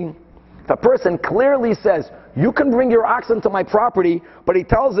Vishamroi, if a person clearly says, you can bring your ox into my property, but he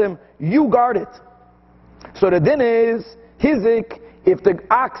tells him, you guard it. So the din is, hizik, if the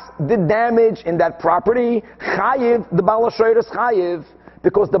ox did damage in that property, chayiv, the Baal HaShoyer is chayiv,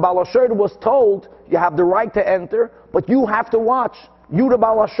 because the Baal HaShoyer was told, you have the right to enter, but you have to watch. You, the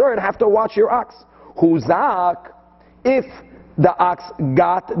Baal HaShoyer, have to watch your ox. Huzak, if the ox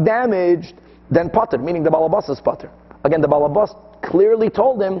got damaged, then pater, meaning the balabas is pater. Again, the balabas clearly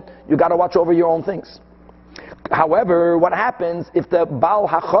told him, you got to watch over your own things. However, what happens if the Baal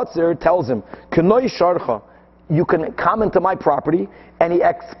HaChotzer tells him, Knoi Sharcha, you can come into my property, and he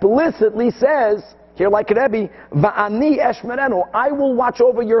explicitly says, here like Rebbe, Va'ani Eshmerenu, I will watch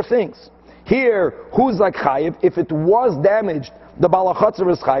over your things. Here, who's like Chayiv? If it was damaged, the Baal HaChotzer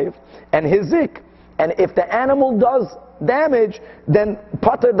is Chayiv, and Hizik. And if the animal does damage, then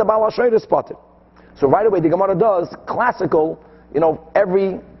Pater, the Baal HaShoyer is Pater. So right away, the Gemara does classical, the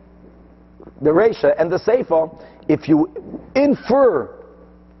Reisha and the Seifa, if you infer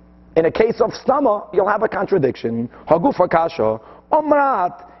in a case of Stama, you'll have a contradiction. Hagufa Kasha,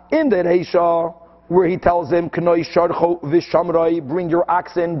 Omrat, in the Reisha, where he tells him, Knoi Sharcho Vishamroi, bring your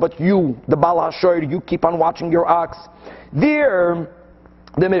ox in, but you, the Baal HaShoyer, you keep on watching your ox. There,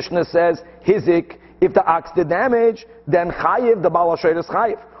 the Mishnah says, Hizik, if the ox did damage, then Chayiv, the Baal HaShoyer is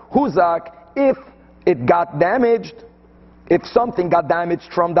Chayiv. Huzak, if it got damaged, if something got damaged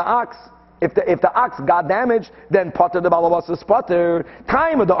from the ox, if the ox got damaged, then Pater the Balabas is Pater.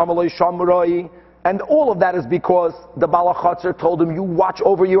 Time of the Amalei Shamroi, and all of that is because the Baal HaChotzer told him, you watch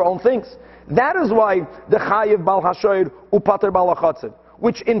over your own things. That is why the Chayiv Baal HaShoyer Upater Baal HaChotzer,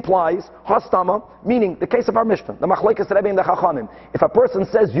 which implies Hastama, meaning the case of our Mishnah, the Machlekes Rebbe and the Chachamim. If a person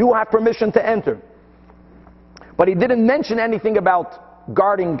says you have permission to enter, but he didn't mention anything about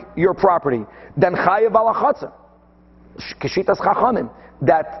guarding your property, then Chayiv Baal HaChotzer, Kishitas Chachamim,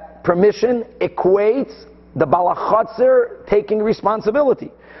 that permission equates the Baal HaChotzer taking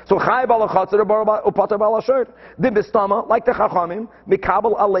responsibility. So Chayiv Baal HaChotzer Upater Baal HaShoyer, the Bistama, like the Chachamim,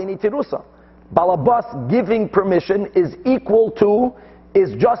 Mikabel Aleini Tirusa. Balabas giving permission is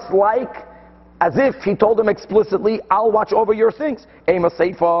just like as if he told him explicitly, I'll watch over your things. Ema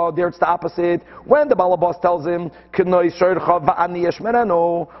Seifa, there it's the opposite. When the Balabas tells him,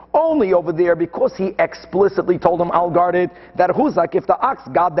 only over there, because he explicitly told him, I'll guard it, that Huzak, if the ox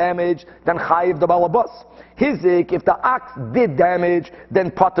got damaged, then Chayiv the Balabas. Hizik, if the ox did damage, then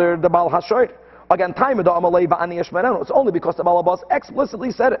Pater the Baal HaShoyer. Again, time of the Amalei Va'ani Yeshmerenu. It's only because the Balabas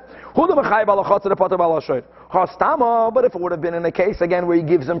explicitly said it. But if it would have been in a case again where he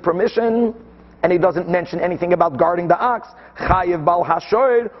gives him permission and he doesn't mention anything about guarding the ox, Chayiv Baal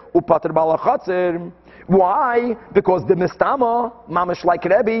HaShoyer Upater Baal HaChotzer. Why? Because the Mistama, Mamish like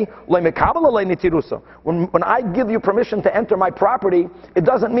Rebbe, when I give you permission to enter my property, it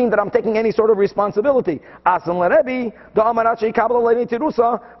doesn't mean that I'm taking any sort of responsibility. So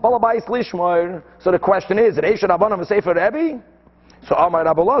the question is, so Amar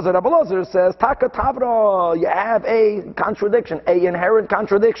Rabbi Lazar says, Taka Tavra, you have a contradiction, a inherent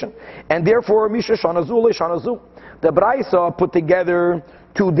contradiction. And therefore, Misha Shanazu Le Shanazu. The Braisa put together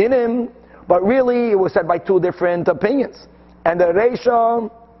two dinim, but really it was said by two different opinions. And the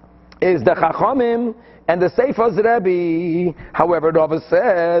Reisha is the Chachamim, and the Seifa is Rebbe. However, Rava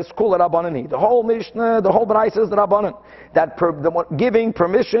says, Kula Rabbanani. The whole Mishnah, the whole Braisa is the Rabbanan. That giving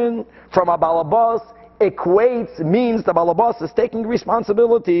permission from a Balabas equates, means the balabas is taking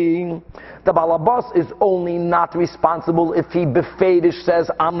responsibility. The balabas is only not responsible if he befedish says,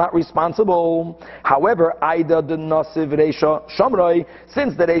 I'm not responsible. However, Aida the Nasiv Reisha Shamroi,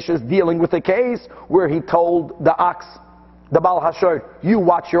 since the Reisha is dealing with a case where he told the ox, the Baal Hashor, you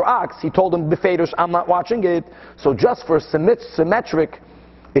watch your ox. He told him, befedish, I'm not watching it. So just for symmetric,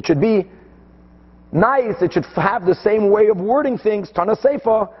 it should be nice, it should have the same way of wording things. Tana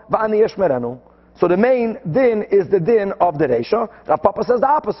Seifa, Va'ani Yeshmerenu. So the main din is the din of the Reisha. Rav Papa says the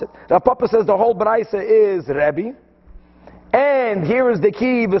opposite. Rav Papa says the whole Braisa is Rebbe. And here is the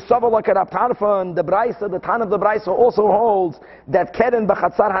key, V'savalak Rav Tarfon, the Braisa, the Tan of the Braisa also holds that Keren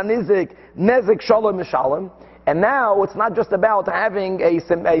B'chatzar HaNizik, Nezik Shalom Mishalom. And now it's not just about having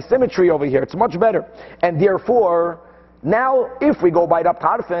a symmetry over here, it's much better. And therefore, now if we go by Rav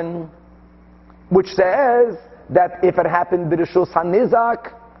Tarfon, which says that if it happened b'reshus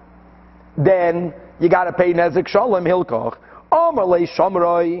hanizak, then you got to pay nezik shalom hilkoch. Amalei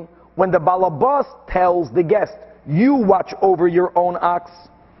shamroi, when the balabas tells the guest, you watch over your own ox.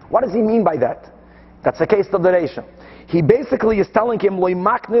 What does he mean by that? That's the case of the Reisha. He basically is telling him loy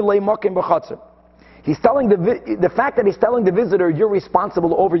makne loy mokim b'chatzir. He's telling the fact that he's telling the visitor you're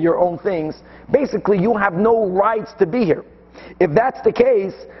responsible over your own things. Basically, you have no rights to be here. If that's the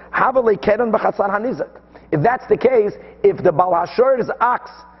case, if that's the case, if the Baal Hashor's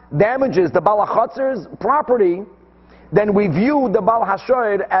ox damages the Baal HaChatzer's property, then we view the Baal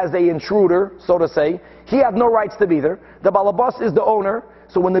Hashor as an intruder, so to say. He had no rights to be there. The Balabas is the owner.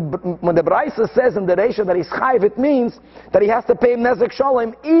 So when the Braisa says in the Reisha that he's chayiv, it means that he has to pay nezek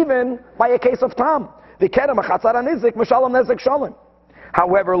shalom even by a case of tam. The kerem achatzar anizik mishalom nezek shalom.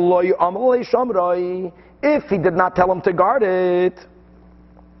 However, loy amalei shamroi, if he did not tell him to guard it,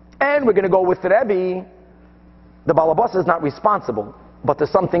 and we're going to go with Rebbe, the Balabas is not responsible, but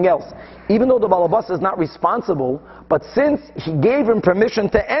there's something else. Even though the Balabas is not responsible, but since he gave him permission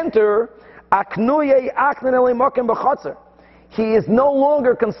to enter, aknuye aknen elei mokem b'chatzar, he is no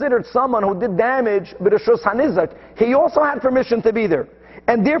longer considered someone who did damage b'reshus hanizak. He also had permission to be there,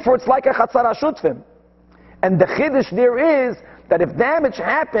 and therefore it's like a chatzar hashutfim. And the chiddush there is that if damage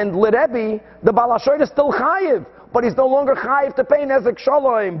happened l'Rebbe, the Baal Hashor is still chayiv, but he's no longer chayiv to pay nezek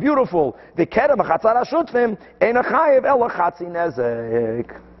shalom. Beautiful. The kerem chatzar hashutfim ein a chayiv ela chatzi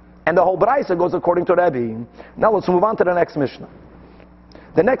nezek. And the whole Braisa goes according to Rebbe. Now let's move on to the next Mishnah.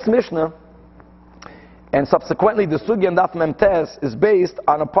 The next Mishnah, and subsequently the Sugya and Daf Memtes, is based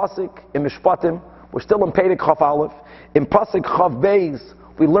on a pasuk in Mishpatim. We're still in Perek Chaf Aleph. In pasuk Chaf Beis,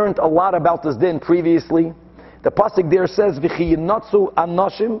 we learned a lot about this din previously. The pasuk there says, "V'chi yinatzu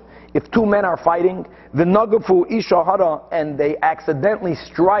anoshim." If two men are fighting, v'nagafu isha hara, and they accidentally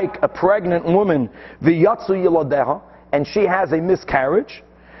strike a pregnant woman, v'yatzu yilodeha, and she has a miscarriage.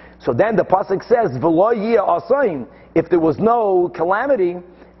 So then the pasuk says, "V'lo yia asayin." If there was no calamity,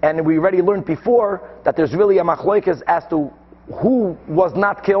 and we already learned before that there's really a machlokes as to who was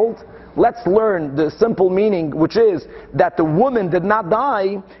not killed. Let's learn the simple meaning, which is that the woman did not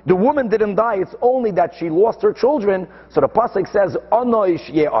die. The woman didn't die, it's only that she lost her children. So the pasuk says,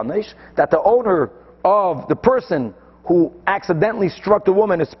 Anoish ye anoish, that the owner of the person who accidentally struck the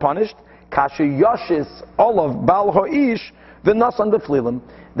woman is punished. Kasher yashis olav bal ha'ish v'nasan b'flilim.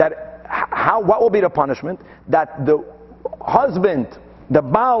 That what will be the punishment? That the husband, the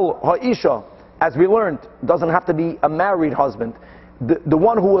Baal ha'isha, as we learned, doesn't have to be a married husband. The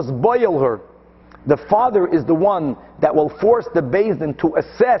one who was boil her, the father is the one that will force the Beis Din to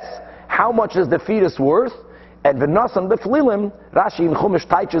assess how much is the fetus worth. And v'nasan b'flilim, Rashi in Chumash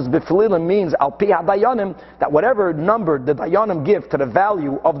teaches b'flilim means al pi hadayanim, that whatever number the dayanim give to the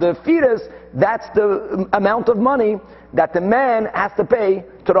value of the fetus, that's the amount of money that the man has to pay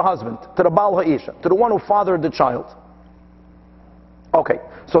to the husband, to the Baal ha'isha, to the one who fathered the child. Okay,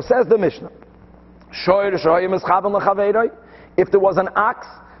 so says the Mishnah, if there was an ox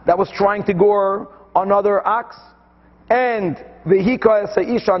that was trying to gore another ox, and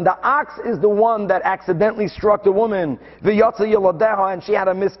the ox is the one that accidentally struck the woman,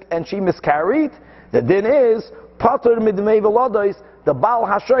 and she miscarried, the din is the Baal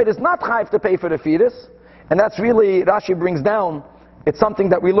Hashor is not chayiv to pay for the fetus. And that's really, Rashi brings down, it's something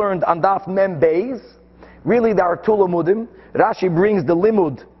that we learned on Daf Mem Beis. Really there are two limudim. Rashi brings the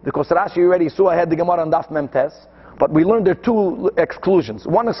limud, because Rashi already saw ahead the Gemara on Daf Mem Tes. But we learned there are two exclusions.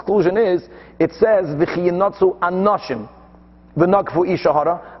 One exclusion is, it says, V'chi yinatzu anoshim, v'nagfu isha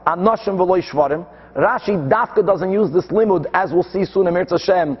hara, anoshim v'lo shvarim. Rashi Dafka doesn't use this limud, as we'll see soon in Mirz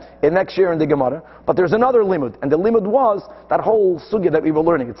Hashem in next year in the Gemara. But there's another limud, and the limud was that whole sugya that we were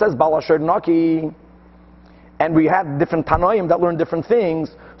learning. It says, Baal Hashor naki. and we had different Tanoim that learned different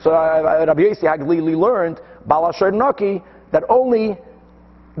things. So Rabbi Yossi Haglili learned Bal Asher Naki, that only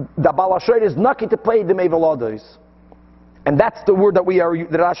the Bal Asher is Naki to pay the Mevelados. And that's the word that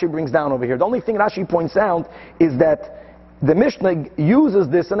Rashi brings down over here. The only thing Rashi points out is that the Mishnah uses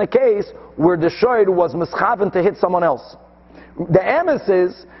this in a case where the shoyd was mischaven to hit someone else. The emes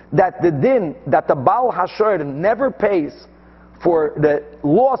is that the din, that the Baal HaShoyd never pays for the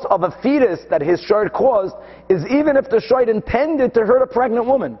loss of a fetus that his shoyd caused, is even if the shoyd intended to hurt a pregnant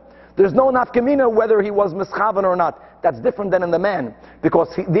woman. There's no nafkamina whether he was mischaven or not. That's different than in the man. Because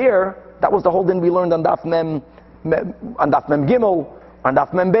that was the whole din we learned on Daf Mem Gimel, on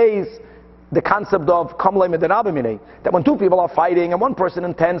Daf Mem Beis, the concept of kamlei medenabimine, that when two people are fighting and one person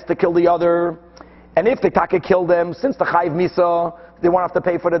intends to kill the other, and if they taka kill them, since the chayv misa, they won't have to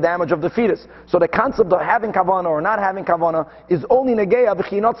pay for the damage of the fetus. So the concept of having kavana or not having kavana is only negeya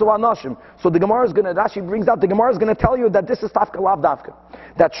b'chinatzu anashim. So the Gemara is going to, Rashi brings out, the Gemara is going to tell you that this is tafka lav dafka.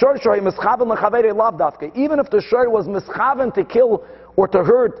 That shor shoy mischaven lechavere lav dafka. Even if the shor was mischaven to kill or to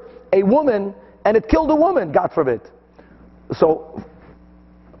hurt a woman, and it killed a woman, God forbid. So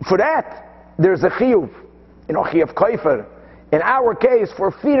for that, there's a chiyuv, chiyuv kaifer. In our case,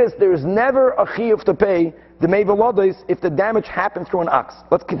 for fetus, there is never a chiyuv to pay the mevelados if the damage happened through an ox.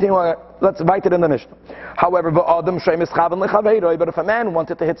 Let's continue. Let's write it in the Mishnah. However, but if a man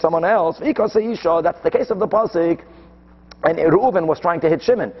wanted to hit someone else, that's the case of the pasuk. And Reuven was trying to hit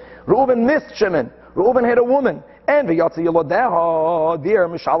Shimon. Reuven missed Shimon. Reuven hit a woman. And now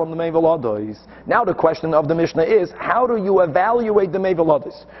the question of the Mishnah is, how do you evaluate the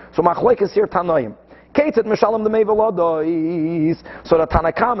mevelados? So machlek is here Tanoim. Kated mishalom the mevelados. So the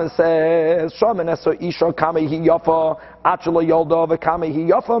Tanakama says, Shaman eso isha kamehi yafa achlo yolda v'kamehi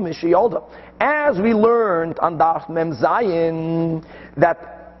yafa mishi yolda. As we learned on Daf Mem Zayin,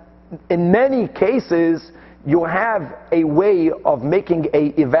 that in many cases you have a way of making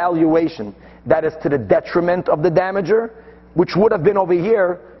a evaluation that is to the detriment of the damager, which would have been over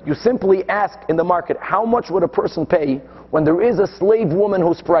here. You simply ask in the market, how much would a person pay when there is a slave woman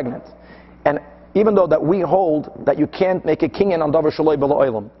who's pregnant? And even though that we hold that you can't make a kinyan on davar shaloi b'lo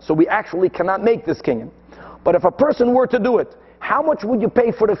olam, so we actually cannot make this kinyan. But if a person were to do it, how much would you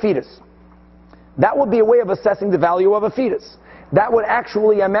pay for the fetus? That would be a way of assessing the value of a fetus. That would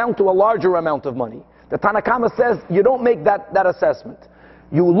actually amount to a larger amount of money. The Tanakama says you don't make that assessment.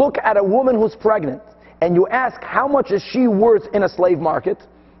 You look at a woman who's pregnant and you ask how much is she worth in a slave market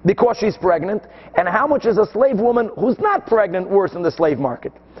because she's pregnant, and how much is a slave woman who's not pregnant worth in the slave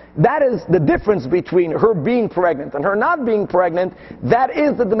market. That is the difference between her being pregnant and her not being pregnant. That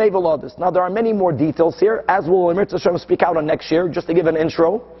is the mevelados. Now there are many more details here, as we'll speak out on next year, just to give an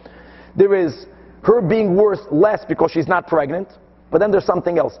intro. There is her being worth less because she's not pregnant, but then there's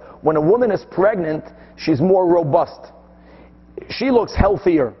something else. When a woman is pregnant, she's more robust. She looks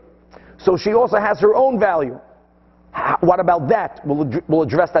healthier. So she also has her own value. What about that? We'll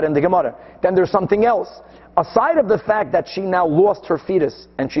address that in the Gemara. Then there's something else. Aside of the fact that she now lost her fetus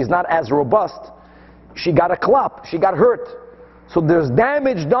and she's not as robust, she got a klap, she got hurt. So there's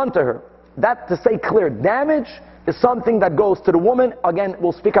damage done to her. That, to say clear, damage is something that goes to the woman. Again,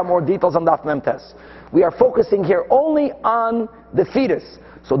 we'll speak on more details on Daf Mem Tes. We are focusing here only on the fetus.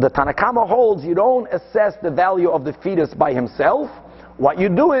 So the Tanakama holds you don't assess the value of the fetus by himself. What you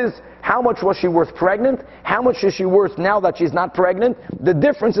do is, how much was she worth pregnant? How much is she worth now that she's not pregnant? The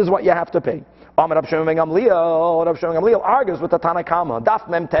difference is what you have to pay. Rabbi Gamliel argues with the Tanakama, Daf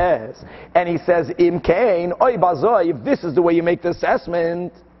Mem Tes, and he says, Im Kain, Oy Bazoi, if this is the way you make the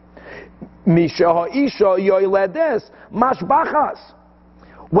assessment, Misha Ha'isha Yoiledes, Mashbachas.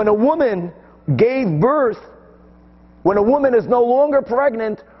 When a woman gave birth, when a woman is no longer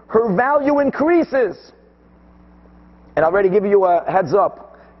pregnant, her value increases. And I'll already give you a heads up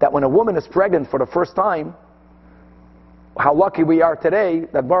that when a woman is pregnant for the first time, how lucky we are today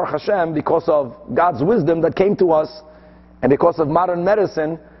that Baruch Hashem, because of God's wisdom that came to us, and because of modern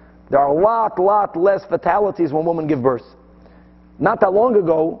medicine, there are a lot less fatalities when women give birth. Not that long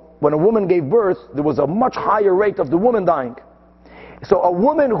ago, when a woman gave birth, there was a much higher rate of the woman dying. So a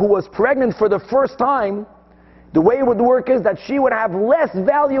woman who was pregnant for the first time, the way it would work is that she would have less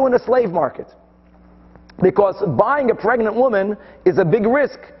value in the slave market. Because buying a pregnant woman is a big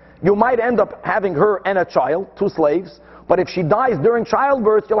risk. You might end up having her and a child, two slaves, but if she dies during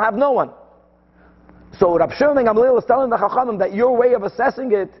childbirth, you'll have no one. So Rav Shimon Gamliel is telling the Chachamim that your way of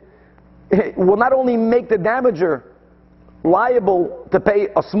assessing it will not only make the damager liable to pay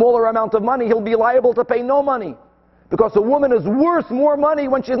a smaller amount of money, he'll be liable to pay no money. Because a woman is worth more money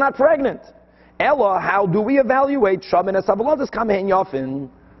when she's not pregnant. Ella, how do we evaluate Shaman as Savaladas Kamehin Yafin?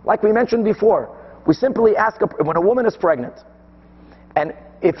 Like we mentioned before, We simply ask, when a woman is pregnant, and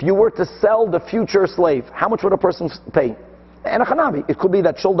if you were to sell the future slave, how much would a person pay? And a chanavi, it could be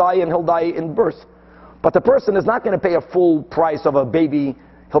that she'll die and he'll die in birth. But the person is not going to pay a full price of a baby.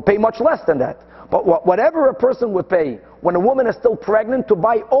 He'll pay much less than that. But whatever a person would pay when a woman is still pregnant to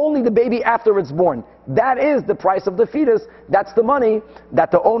buy only the baby after it's born, that is the price of the fetus. That's the money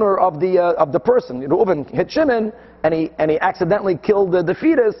that the owner of the person, Reuven, hit Shimon, and he accidentally killed the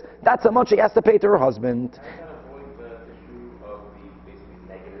fetus. That's how much he has to pay to her husband.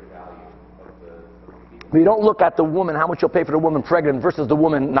 We don't look at the woman, how much you'll pay for the woman pregnant versus the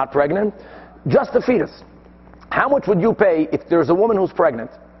woman not pregnant. Just the fetus. How much would you pay if there's a woman who's pregnant?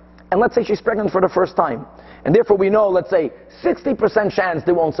 And let's say she's pregnant for the first time. And therefore we know, let's say, 60% chance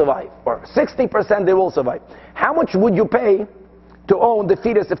they won't survive. Or 60% they will survive. How much would you pay to own the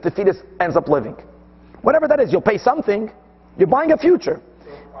fetus if the fetus ends up living? Whatever that is, you'll pay something. You're buying a future.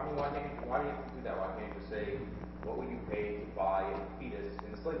 So, I mean, why do you do that? Why can't you just say, what would you pay to buy a fetus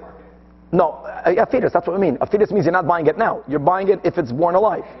in the slave market? No, a fetus, that's what I mean. A fetus means you're not buying it now. You're buying it if it's born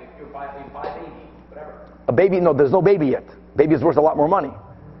alive. If you buy a baby, whatever. A baby, no, there's no baby yet. Baby is worth a lot more money.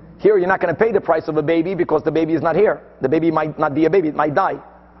 Here, you're not going to pay the price of a baby because the baby is not here. The baby might not be a baby, it might die.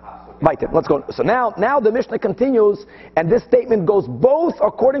 Let's go. So now the Mishnah continues, and this statement goes both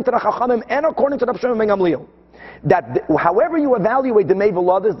according to the Chachamim and according to the Shimon ben Gamliel. That however you evaluate the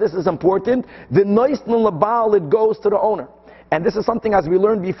Meveladas, this is important. The Noisn Labal, it goes to the owner. And this is something as we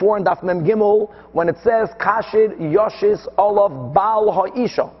learned before in Daf Mem Gimel, when it says Kashid Yoshis Olav Baal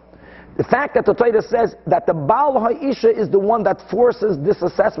Ha'isha. The fact that the Torah says that the Baal Ha'isha is the one that forces this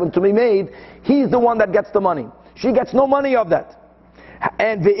assessment to be made, he's the one that gets the money. She gets no money of that.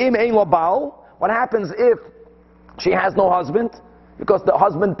 And Ve'im Ein Lo Baal, what happens if she has no husband? Because the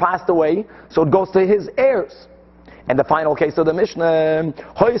husband passed away, so it goes to his heirs. And the final case of the Mishnah,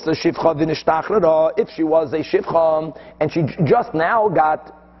 if she was a shivcha and she just now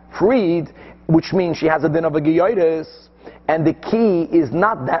got freed, which means she has a din of a giyotis, and the key is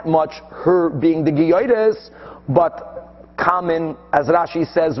not that much her being the giyotis, but common, as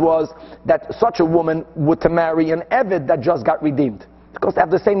Rashi says, was that such a woman would to marry an eved that just got redeemed, because they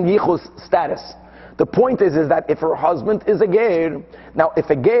have the same yichus status. The point is that if her husband is a ger, now if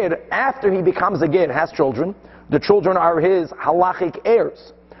a ger, after he becomes a ger, has children, the children are his halachic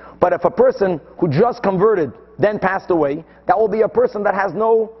heirs. But if a person who just converted, then passed away, that will be a person that has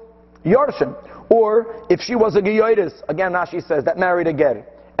no yorshim. Or if she was a giyotis, again Rashi says, that married a ger.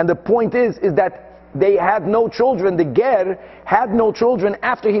 And the point is that they had no children, the ger had no children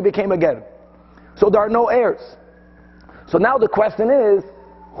after he became a ger. So there are no heirs. So now the question is,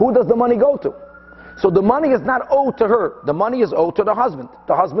 who does the money go to? So the money is not owed to her, the money is owed to the husband.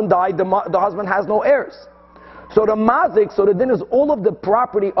 The husband died, the husband has no heirs. So the mazik, so the din is all of the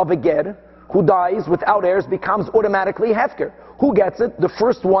property of a ger who dies without heirs becomes automatically hefker. Who gets it? The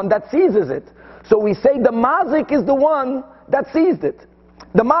first one that seizes it. So we say the mazik is the one that seized it.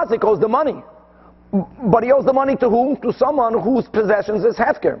 The mazik owes the money. But he owes the money to whom? To someone whose possessions is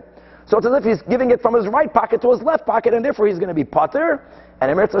hefker. So it's as if he's giving it from his right pocket to his left pocket, and therefore he's going to be pater. And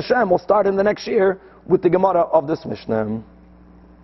Eretz Hashem will start in the next year with the Gemara of this Mishnah.